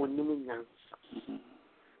flower, Nimin.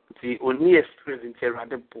 The only experience in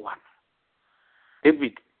Rade Boan.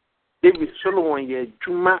 David Solomon ye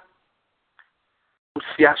Juma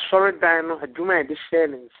si asore dan no adwuma e de share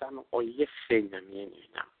ne nsa no oye se nyame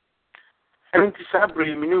nyam enti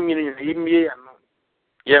sabre mi no nyine yimie ya no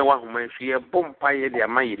ye wa homa fi ye bompa ye de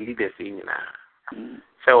ama ye leaders nyina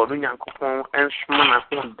se odu nyankopon ensoma na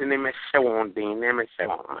ko de ne me hye won den ne me hye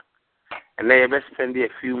won and ye best spend a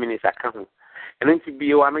few minutes aka ho enti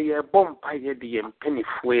bi wa no ye bompa ye de ye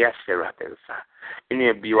mpanifo ya share densa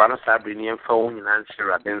ene bi wa no sabre ne mfa won nyina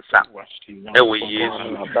share densa ewe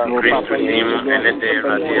Yesu Kristo name ene de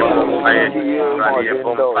radio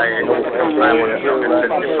bompa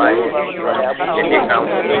testify ene ka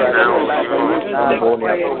now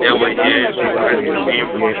ewe Yesu Kristo name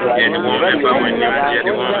ene won eba wani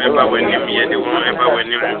ene won eba wani ene won eba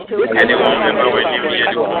wani ene won eba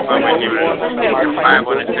wani ene won eba wani I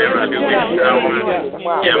want to say radio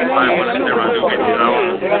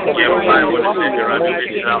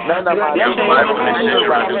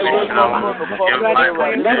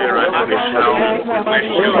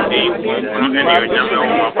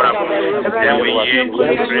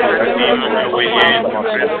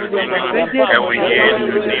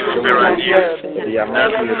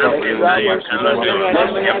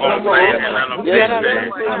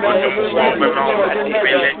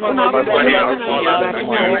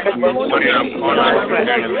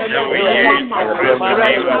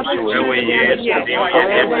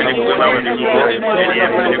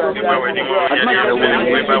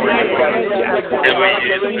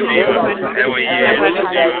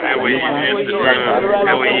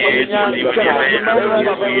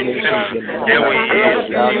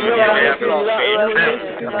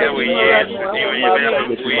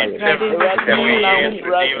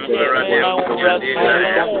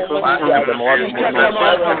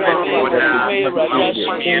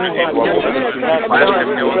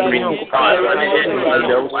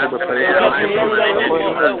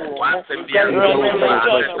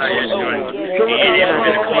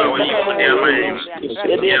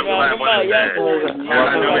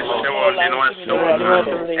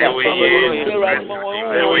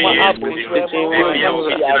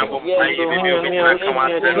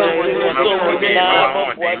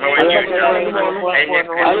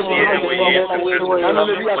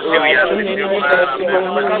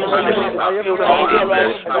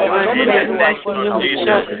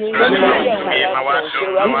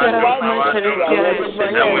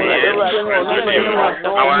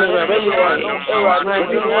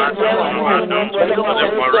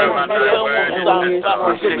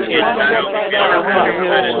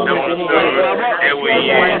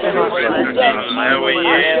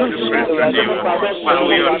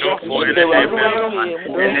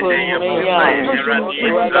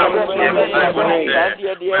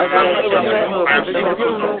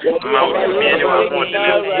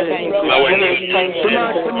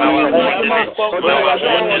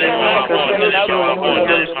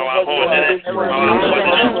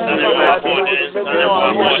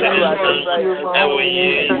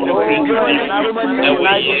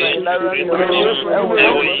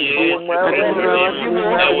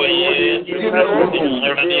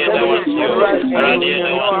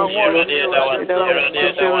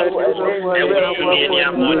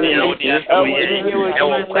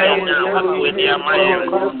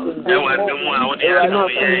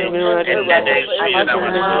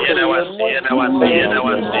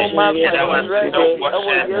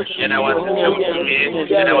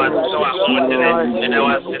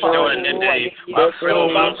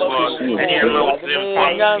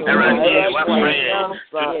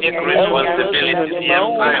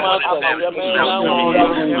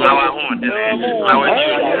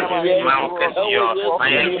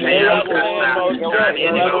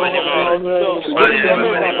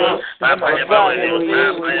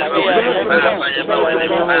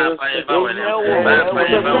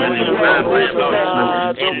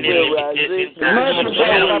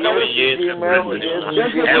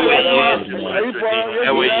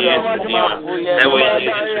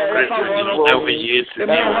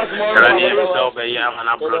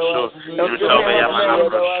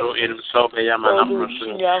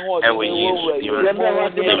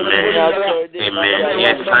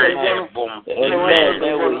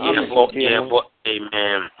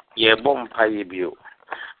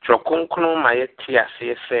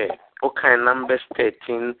Okay, Numbers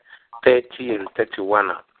 13, 30 and 31.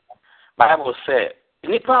 Bible said,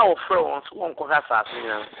 they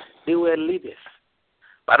were leaders,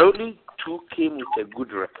 but only 2 came with a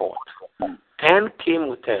good report. 10 came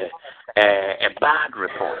with a bad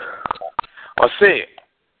report. Or say,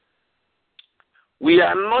 we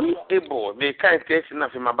are not able, they can't take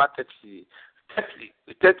enough in about 30,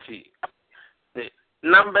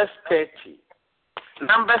 Numbers 30,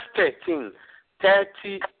 Numbers 13,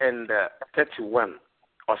 30 and 31.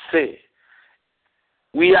 Or say,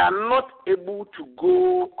 we are not able to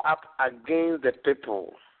go up against the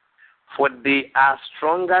people, for they are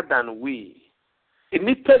stronger than we. And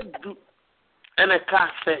a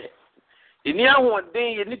car say, in the one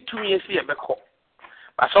day you need 2 years here.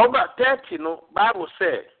 But so about 30, no, Bible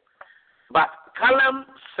says, but Caleb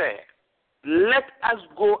said, let us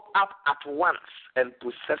go up at once and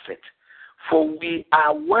possess it, for we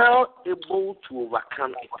are well able to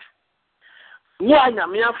overcome it.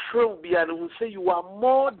 Who say you are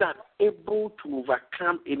more than able to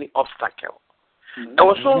overcome any obstacle. And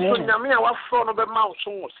was also Namia was from the mouse.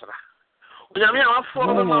 Namia was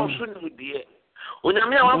from the mouse with the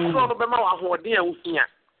Unamia was from the mouth who are dear with me.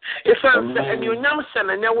 If I say, and you Namson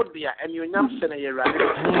and you would be, and you Namson and you ran.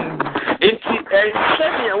 It's a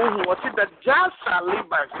what it that just live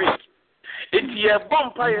by faith. It's a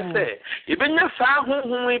bumpire say, even your son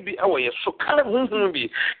whom will be away, so color whom will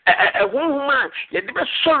be a woman, yet the best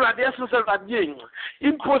sorrow at the essence of that game.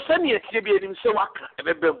 In Prosenia, he be in Sewaka,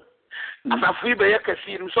 as a free by a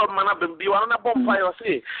casino, some man have been on a bonfire.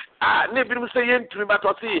 Say, never say to me, but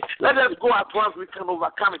let us go at once, we can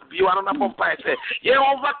overcome it. Be on a bonfire. Say, you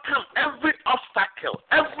overcome every obstacle,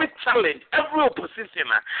 every challenge, every opposition.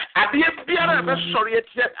 At the end, sorry,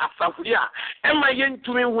 yet after we are. Am I in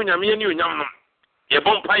to me when I'm in you? A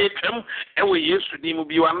bonfire come, and we used to be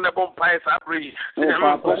one of the bonfires. I breathe. And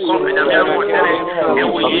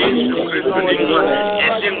we used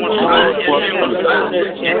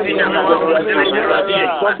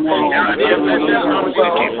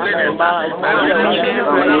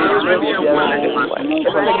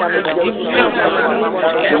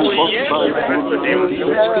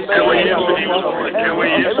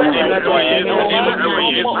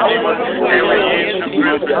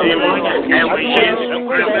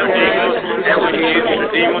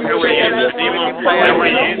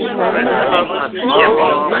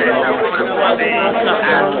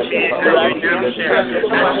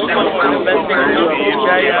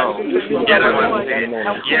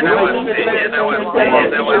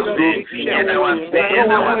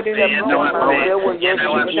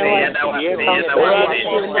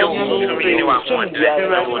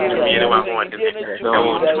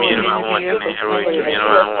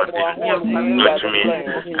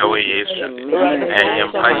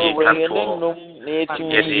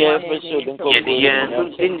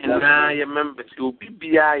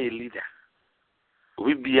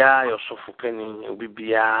we be your Sophocani, we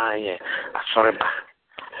be a sorry.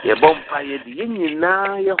 Your bumpire, the Indian,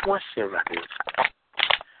 your washing rabbit.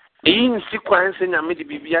 In sequence, and I made the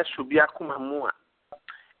Bibia should be a Kumamua.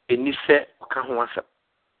 And you said,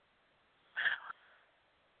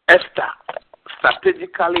 Esther,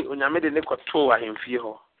 strategically, when I made the neck of two, I am fear.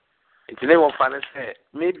 It's the name of Father said,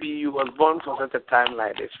 maybe you was born for such a time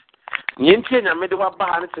like this. Yenti na mede wa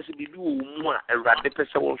ba na tese bibi wo mu a awrade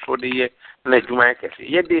pese wo so de ye na adwuma kese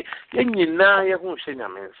ye de ye nyina ye ho hye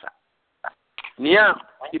nyamensa Nia,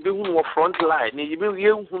 you be who front line, you be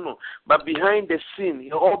who, but behind the scene,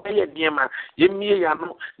 you all be a dear man, you me,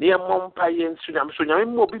 near Mompai and Sudam, so you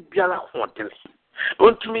will be Biala Haunting.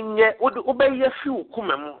 Don't mean yet, would obey your few,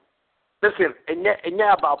 Kumamo. Listen, and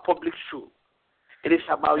yet about public show. It is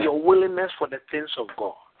about your willingness for the things of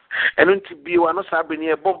God. And to be one of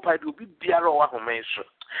Sabine, Bompai will be Biara or Homation.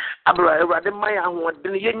 Abra, rather my own,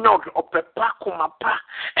 then you know, or Papa, Kumapa,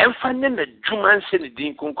 and finding the Juman Senny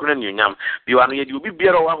Dean Concurrent Union. You are you be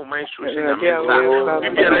Biara or Homation.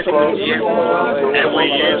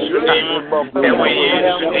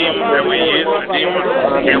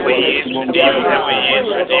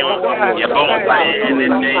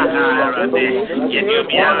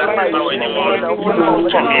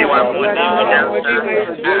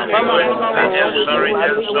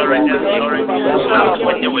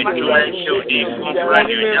 You were doing so deep,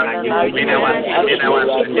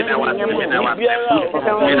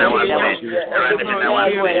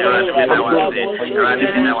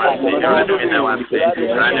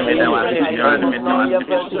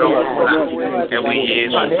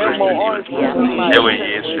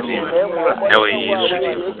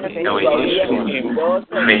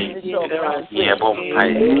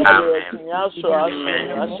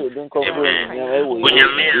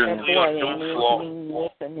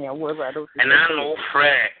 and I know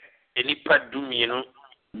Fred, any padum, you know,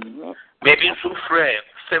 maybe so Fred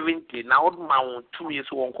 70 now, mount 2 years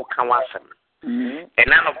won't come wasam, and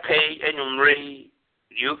I don't pay any ray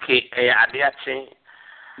UK Adiache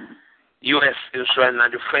US insurance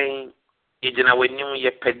and the frame, Ejina when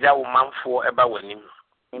you pedal man for about when him.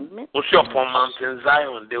 Upon Mountain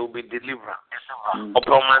Zion, they will be delivered.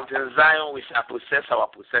 Upon Mountain Zion, we shall possess our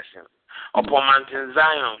possession. Upon Mountain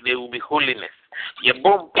Zion, there will be holiness. Ye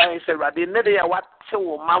bomb pines a radinary what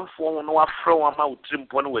so man for no afro amount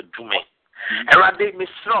trimpon with Jume. A radi Miss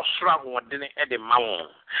Ross Ram what didn't Eddie Mount.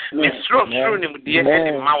 Miss Ross Runim, dear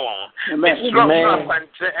Eddie Mount. Miss Ross Ram and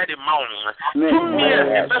Eddie Mount. 2 years,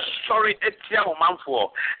 the best story at Yao Manfo.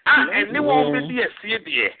 And they won't be a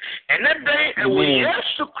CD. And that day, we yes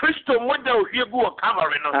to Christo, what they'll hear go a camera.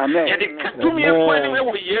 And they 2 years when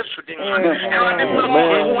we yes to them. And I didn't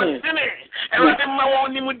know what's in it. And I didn't know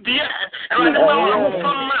any more dear. And I didn't know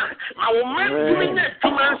from my woman doing that 2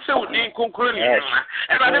 months so they conclude.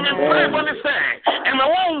 And I didn't pray for the same. And my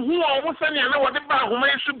one who almost said, I know what about who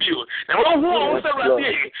may should be. And one who almost said,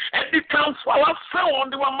 and it comes for our friend on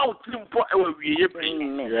the one mouth to import we bring.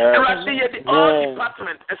 And I see the art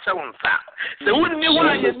department as a one fact. So wouldn't you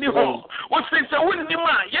want to new home? What's this? I wouldn't you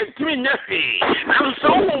mind? Yet to me, nothing. I'm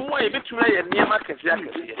so way between a near market. Yes,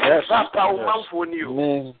 that's how one for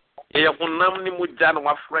you. You will not name with Jan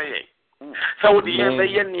was free. So the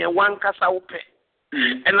end near one casa open.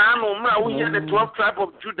 And I know now we had the 12th tribe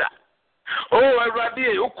of Judah. Oh, I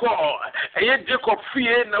radi you call a Jacob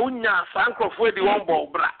fear now in your sank of where the one ball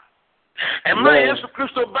bra. And my Jesus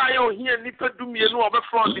Christ bio here nipper do me no other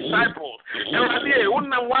front disciples. And radi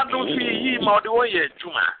wouldn't want to see him or the 1 year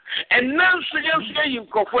Juma. And now so you say you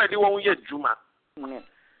go for the 1 year Juma.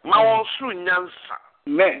 My soon Yansa.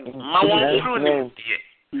 My one soon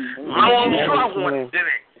my one soon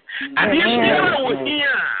and you was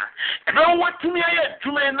here. And I want to me to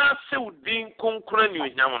me not so dean concurrent you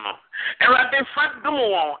yamano. And I did fat them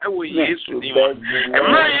all away yes to them. And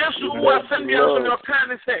my yes who was sending us on your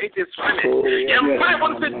kind and say it is funny. And I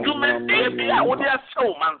wanted to me, baby, I would have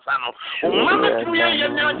so mansano. Mamma to me,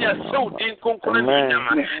 and you're so dean concurrent you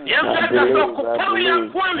yamano. Yes, I got so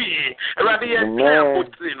Korean quality. Rather, you know,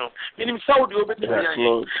 in himself, you'll be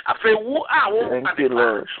doing. I feel who I won't,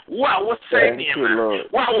 who I was saying,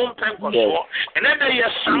 who I won't thank for. And then they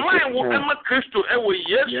are someone who am a Christo, and we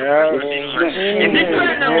yes, and they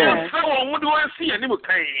kind of someone would want to see any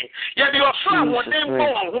kind. Yet your son was then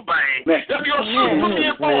born who buy, yet your son would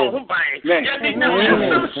be born who buy, yet they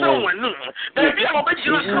never someone new. They be able to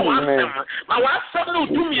come them. My wife said no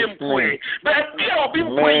to me and pray, but they will be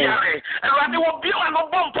praying, and I will be on a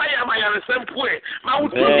bonfire, my same way. My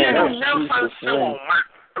would be a young son,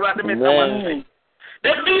 rather than one thing. The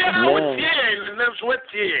dear with and that's what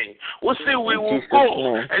we'll say we will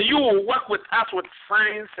go and you will work with us with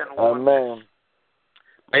signs and wonders.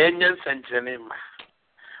 Amen.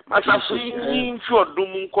 Masa fui for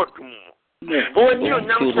doom kotum. When you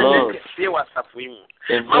know say was a film.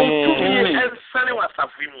 And Sunny was a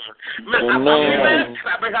film.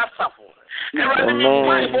 Masa suffer. And rather me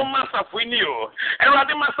Bible massa for you. And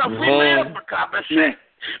rather massa for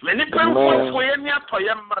many people for any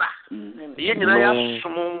toyambra. The Yenaya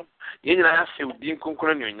Sumo, Yenaya Sildin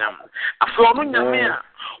Concurrent Yam. A phone Yamia,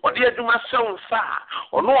 or dear to my son, sir,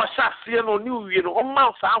 or no assassin or new year or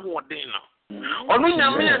mouse, I want dinner. Ono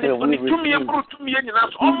nyame a ne tumi eburu tumi nyina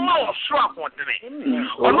so ọma ọsoro akọdene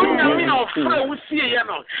ono nyame a ofra wusie ye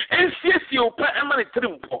no ensiesie opa ema ne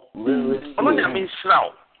trimpo ono nyame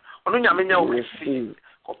israel ono nyame nya ofisi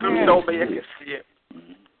kopem da obeye kese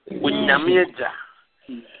onyame agya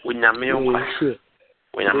onyame okwa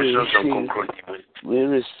onyame so konkroti we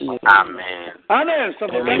receive amen amen so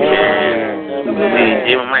amen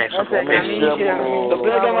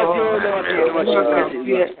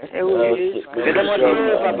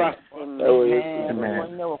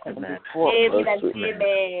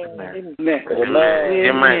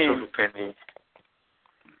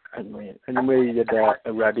anyway yɛda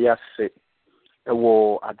awurade ase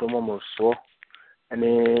ɛwɔ adɔmɔmɔ so ɛne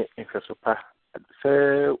mfɛso pa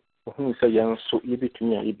sɛ ohun sɛ yɛn nso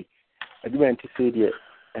yɛbɛtumi a yɛbi adwuma nti sɛ deɛ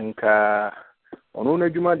nka ɔno no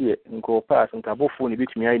adwuma deɛ nka ɔpa as nka abɔfoɔ ne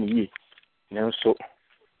bɛtumi ayɛ ne yie nanso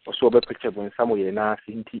ɔso ɔbɛpɛkyɛ bonsam yɛ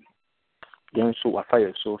n'ase nti yɛn nso wafa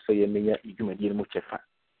yɛ so sɛ yɛmɛnya adwumadie no mu kyɛfa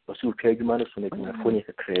ɔso wotwa adwuma no so no adwumafoɔ ne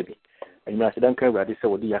kakraa bi adwuma ase danka awurade sɛ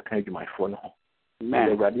wɔde yɛaka adwumafoɔ no ho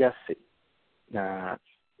awurade ase na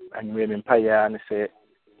anwummerɛ me mpaeɛ ne sɛ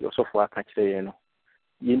deɛ ɔsɔfoɔ aka kyerɛ yɛn no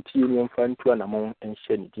yɛntie ne yɛmfa nto anamɔ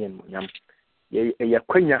nhyɛ ne din animuonyam ɛyɛ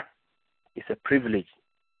akwanya is a privilege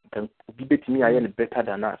obi bɛtumi ayɛ no better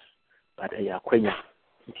than us but ɛyɛ akwanya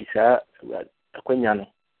nti saa akwanya no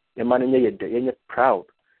yɛma no nyɛ yɛdɛ yɛnyɛ proud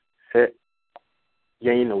sɛ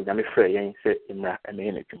yɛn na onyame frɛ yɛn sɛ mmra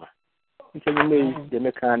ɛmɛyɛ no adwuma nti nwuma yi deɛ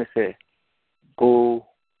mɛka ne sɛ go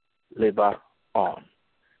labor on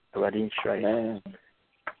awurade nhyira yɛn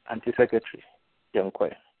anti-secretary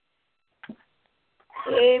yɛnkɔɛ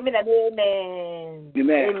Amen.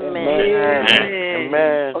 Amen.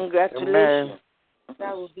 Amen. Congratulations.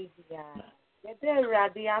 That will be the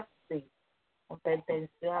radius on pension.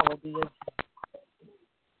 I will be your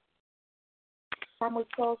some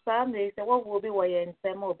so some days. What will be why and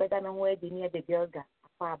some more better than where the near the girl got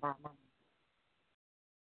far by man.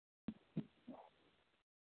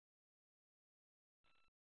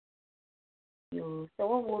 You so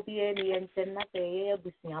what will be any and send not a year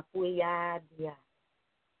bushing up way yard.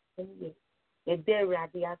 A day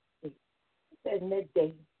radius said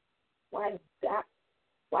midday. Why that?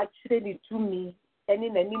 What should it to me? And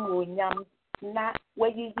in any more yam, not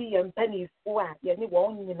where you and penny for any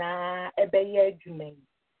one in a bay jume.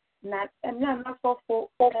 Not and not for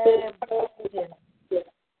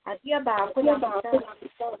I hear about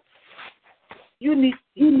you need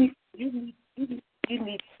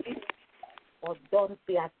or don't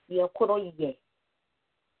be at your coro ye.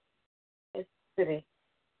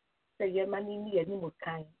 Sɛ yɛmane ne yɛni mu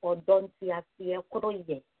kan ɔdɔ nte aseɛ koro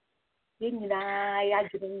yɛ yɛn nyinaa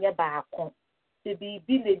yɛadwene nyɛ baako sɛ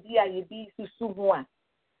biribi na bi a yɛbi susu ho a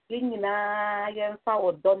yɛn nyinaa yɛmfa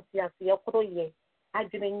ɔdɔ nte aseɛ koro yɛ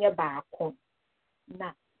adwene nyɛ baako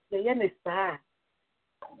na yɛyɛ ne saa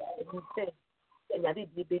a ɛhu sɛ awurade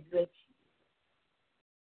deɛ bɛduru akyi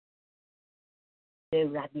sɛ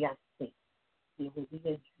awurade ase yɛwɔbi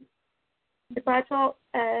adwuma nipakyɛ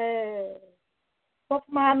But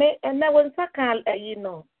mommy, and that was a call,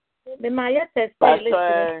 me my test.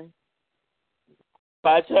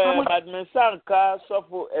 Pastor, but my son car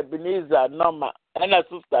so Ebenezer number and a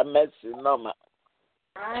sister Mercy number.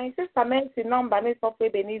 I sister Mercy number, Miss of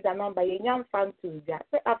Ebenezer number, a young fan to that.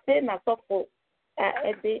 I say na so for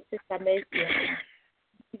a day, sister Mercy.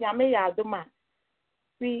 Yame Yaduma.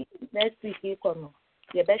 We next week, you come.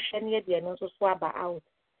 Your best shiny, the no so swab out.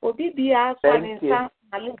 Obi bia so nsa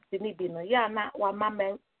alenti ni bi no ya na wa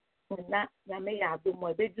mama na me ya do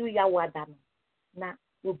mo bedu ya wada no na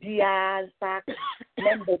obi a sa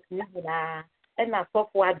members ni na e na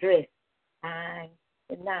software address ai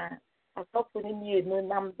na software ni no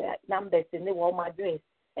numbers ni wo ma address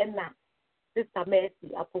e na sister Mercy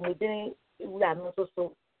apomodin wura no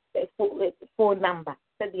so phone number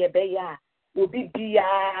se de be ya obi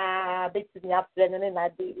bia betumi afre no na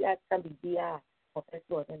de ya kan bia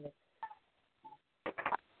professor and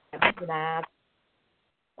na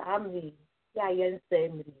family ya yen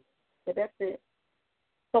family the best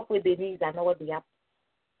talk with the needs and what the app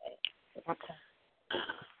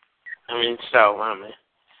I mean so mama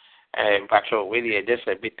patrol we dey just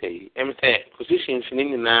a bit em say positions ni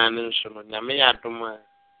na nso no na me adom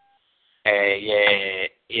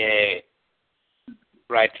yeah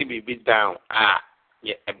write be down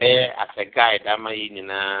yeah be as a guide am yi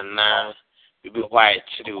na bibi white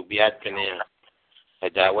chiri obi adwene a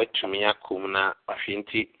agya watumi akom na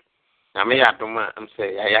ahwenti na me yadom a am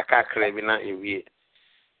say ya kakra bi na ewie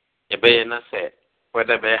ebe na say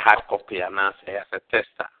whether be hard copy na say as a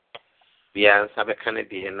tester bia nsa be kan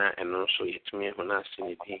de na eno so yetumi ho na ase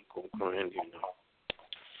ne bi konkron ndi no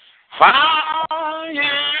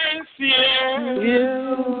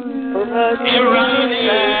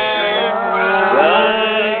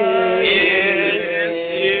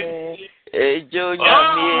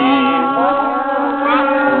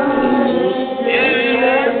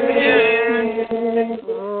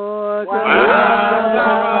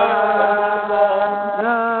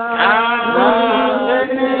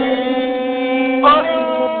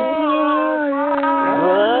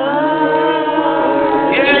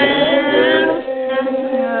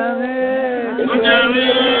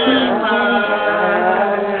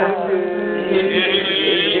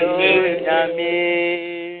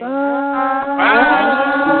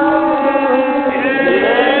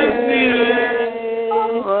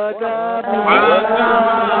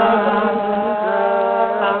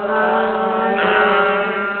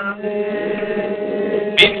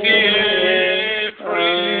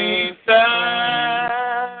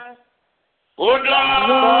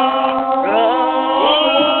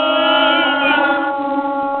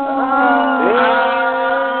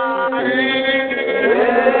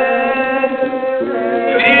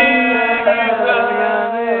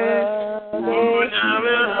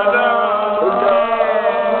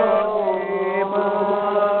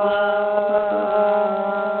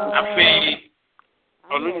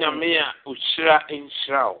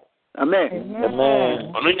Amen.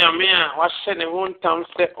 Amen. Onunyamia wasene wontam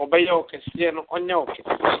se obeye okese no onya okese.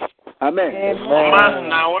 Amen. Amen.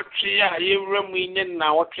 Na wotwe ya yewura mu nye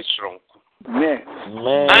na wotwe soronko. Amen.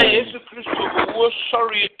 Na Yesu Kristo wo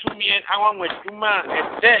sorry tumi anwanwaduma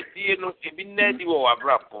edadi no ebi nadi wo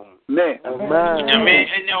wabrapom. Amen. Amen. Nyame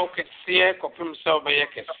enya okese kopim se obeye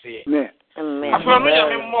kese. Amen. Amen. Afro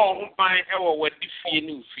nyame mo ho ban ewo wadi fie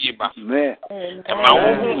ni fie ba. Amen. E ma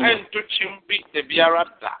wo ho ento chimbi de biara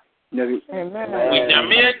da. Amen.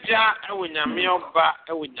 Nyame aja ewo nyame oba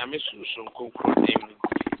ewo nyame susun konkro dem.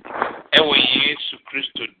 Ewo Yesu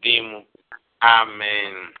Kristo dem.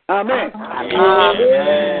 Amen. Amen. Amen.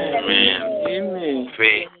 Amen.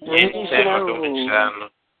 Faith in the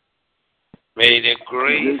May the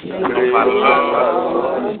grace of our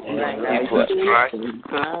Lord Jesus Christ,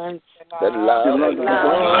 The love of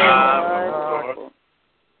God,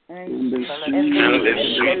 and the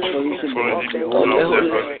sweet fellowship of the Holy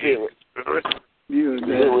Spirit be with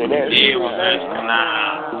us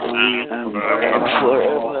now and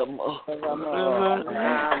forevermore.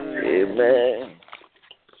 Amen.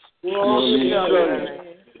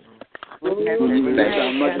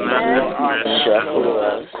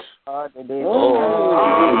 All the days of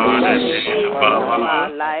our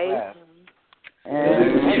life, and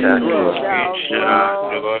we shall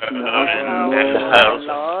dwell in the house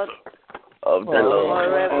of the Lord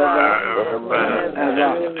forever and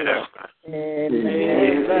ever.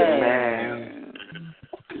 Amen.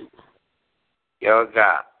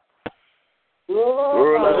 Yoga.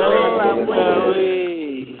 Good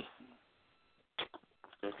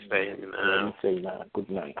night. Good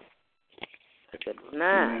night. Good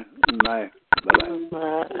night. Bye-bye.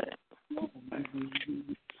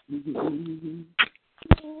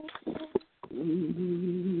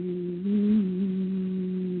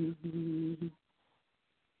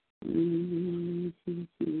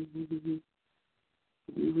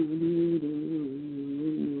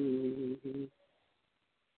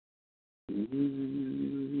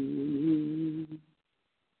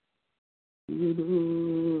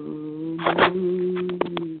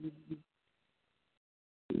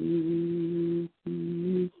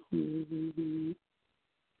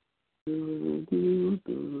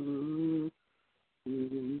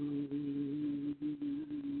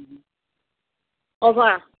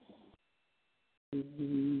 Over.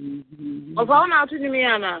 Over now to me,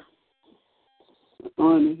 Anna.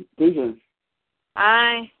 On patience.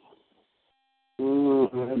 Aye.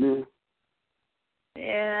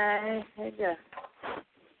 Yeah, I guess.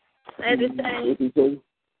 I decided.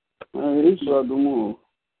 I saw the move.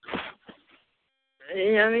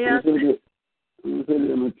 Yeah,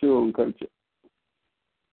 mature culture.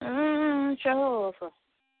 Sure.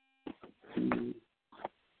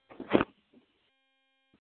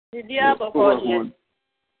 Did you have a question?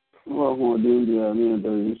 What more do you have in the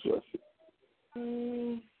resource?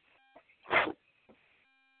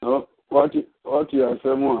 What you are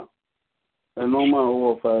somewhere? A normal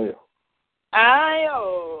warfare.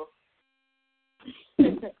 Ayo.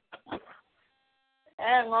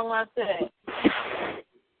 Mama said.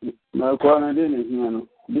 My quarantine is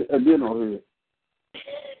a dinner over here.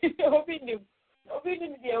 Opinion,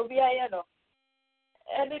 the Obiano.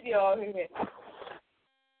 And if you're here.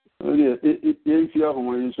 If you are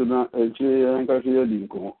home, you should not a chair and catch your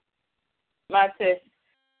dinko. Master.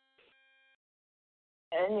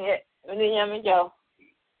 Any, when you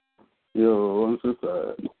Yo, I'm so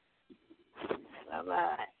sorry.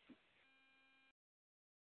 Bye-bye.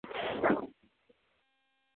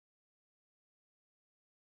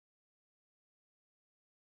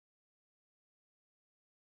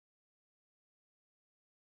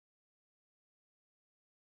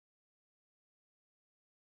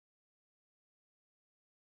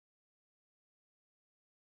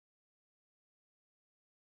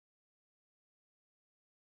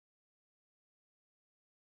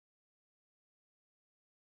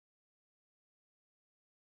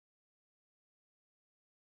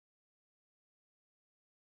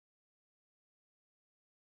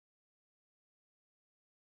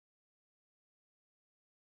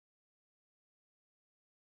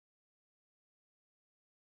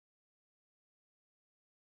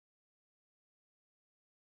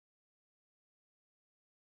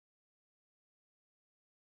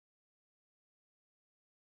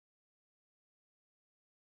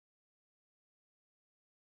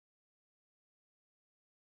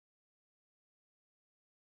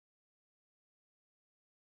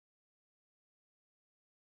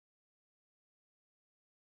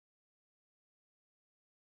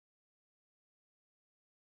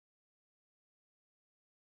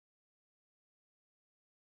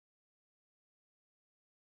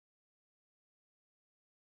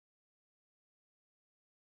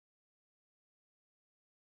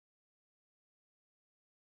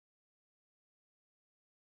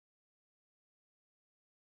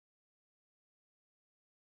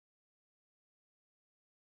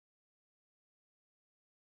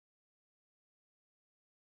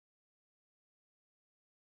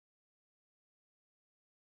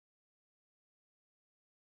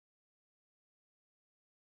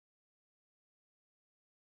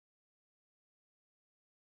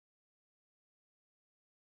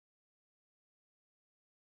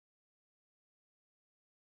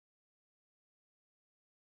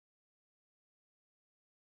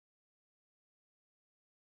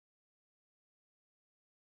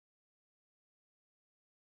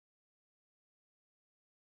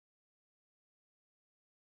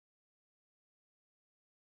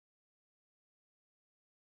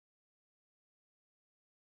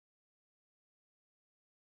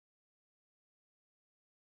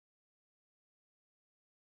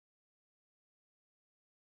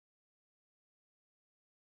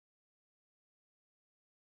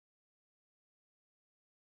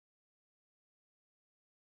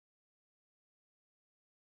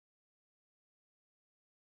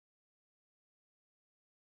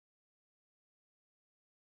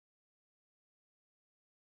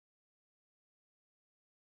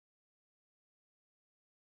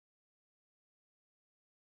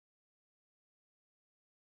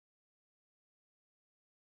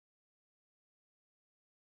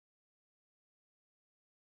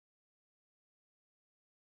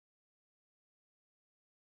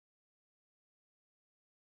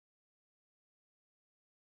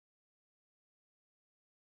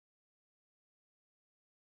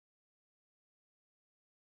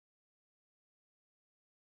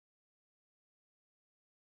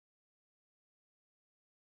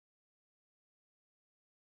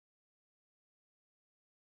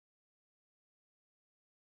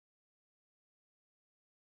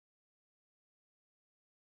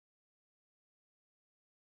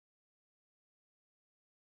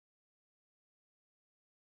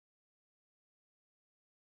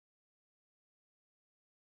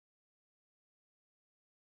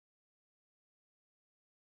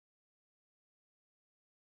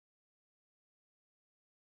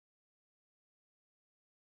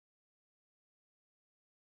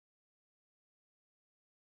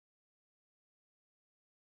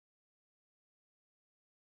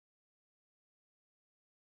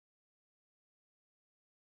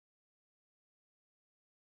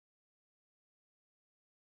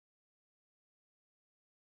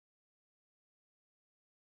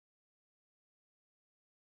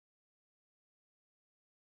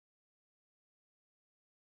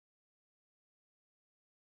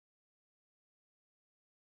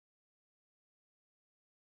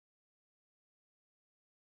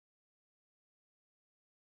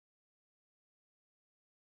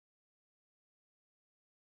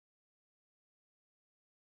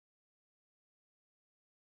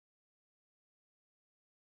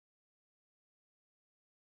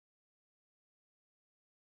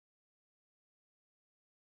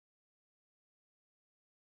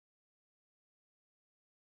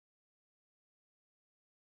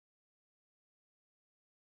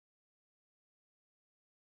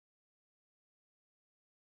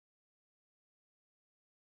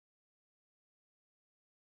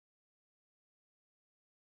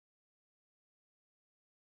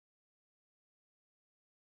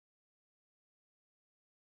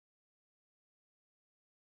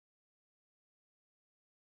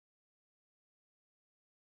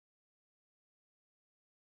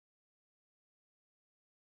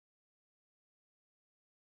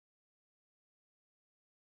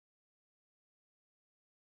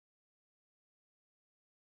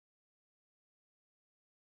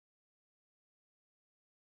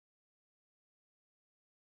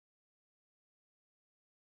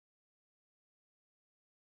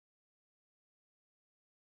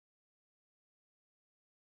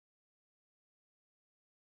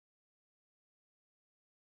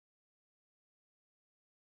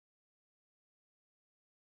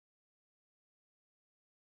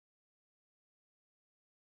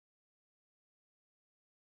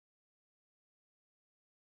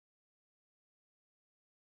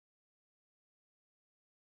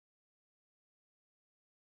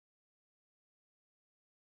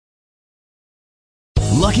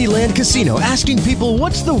 Lucky Land Casino, asking people,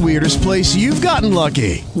 what's the weirdest place you've gotten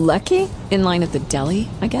lucky? Lucky? In line at the deli,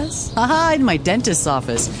 I guess? Aha, in my dentist's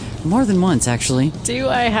office. More than once, actually. Do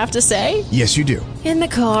I have to say? Yes, you do. In the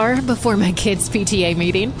car before my kids' PTA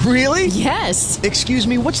meeting. Really? Yes. Excuse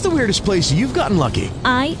me, what's the weirdest place you've gotten lucky?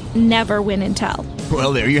 I never win and tell.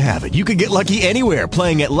 Well, there you have it. You can get lucky anywhere,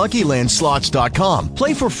 playing at LuckyLandSlots.com.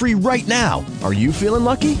 Play for free right now. Are you feeling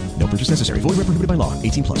lucky? No purchase necessary. Void where prohibited by law.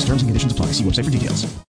 18+. Terms and conditions apply. See website for details.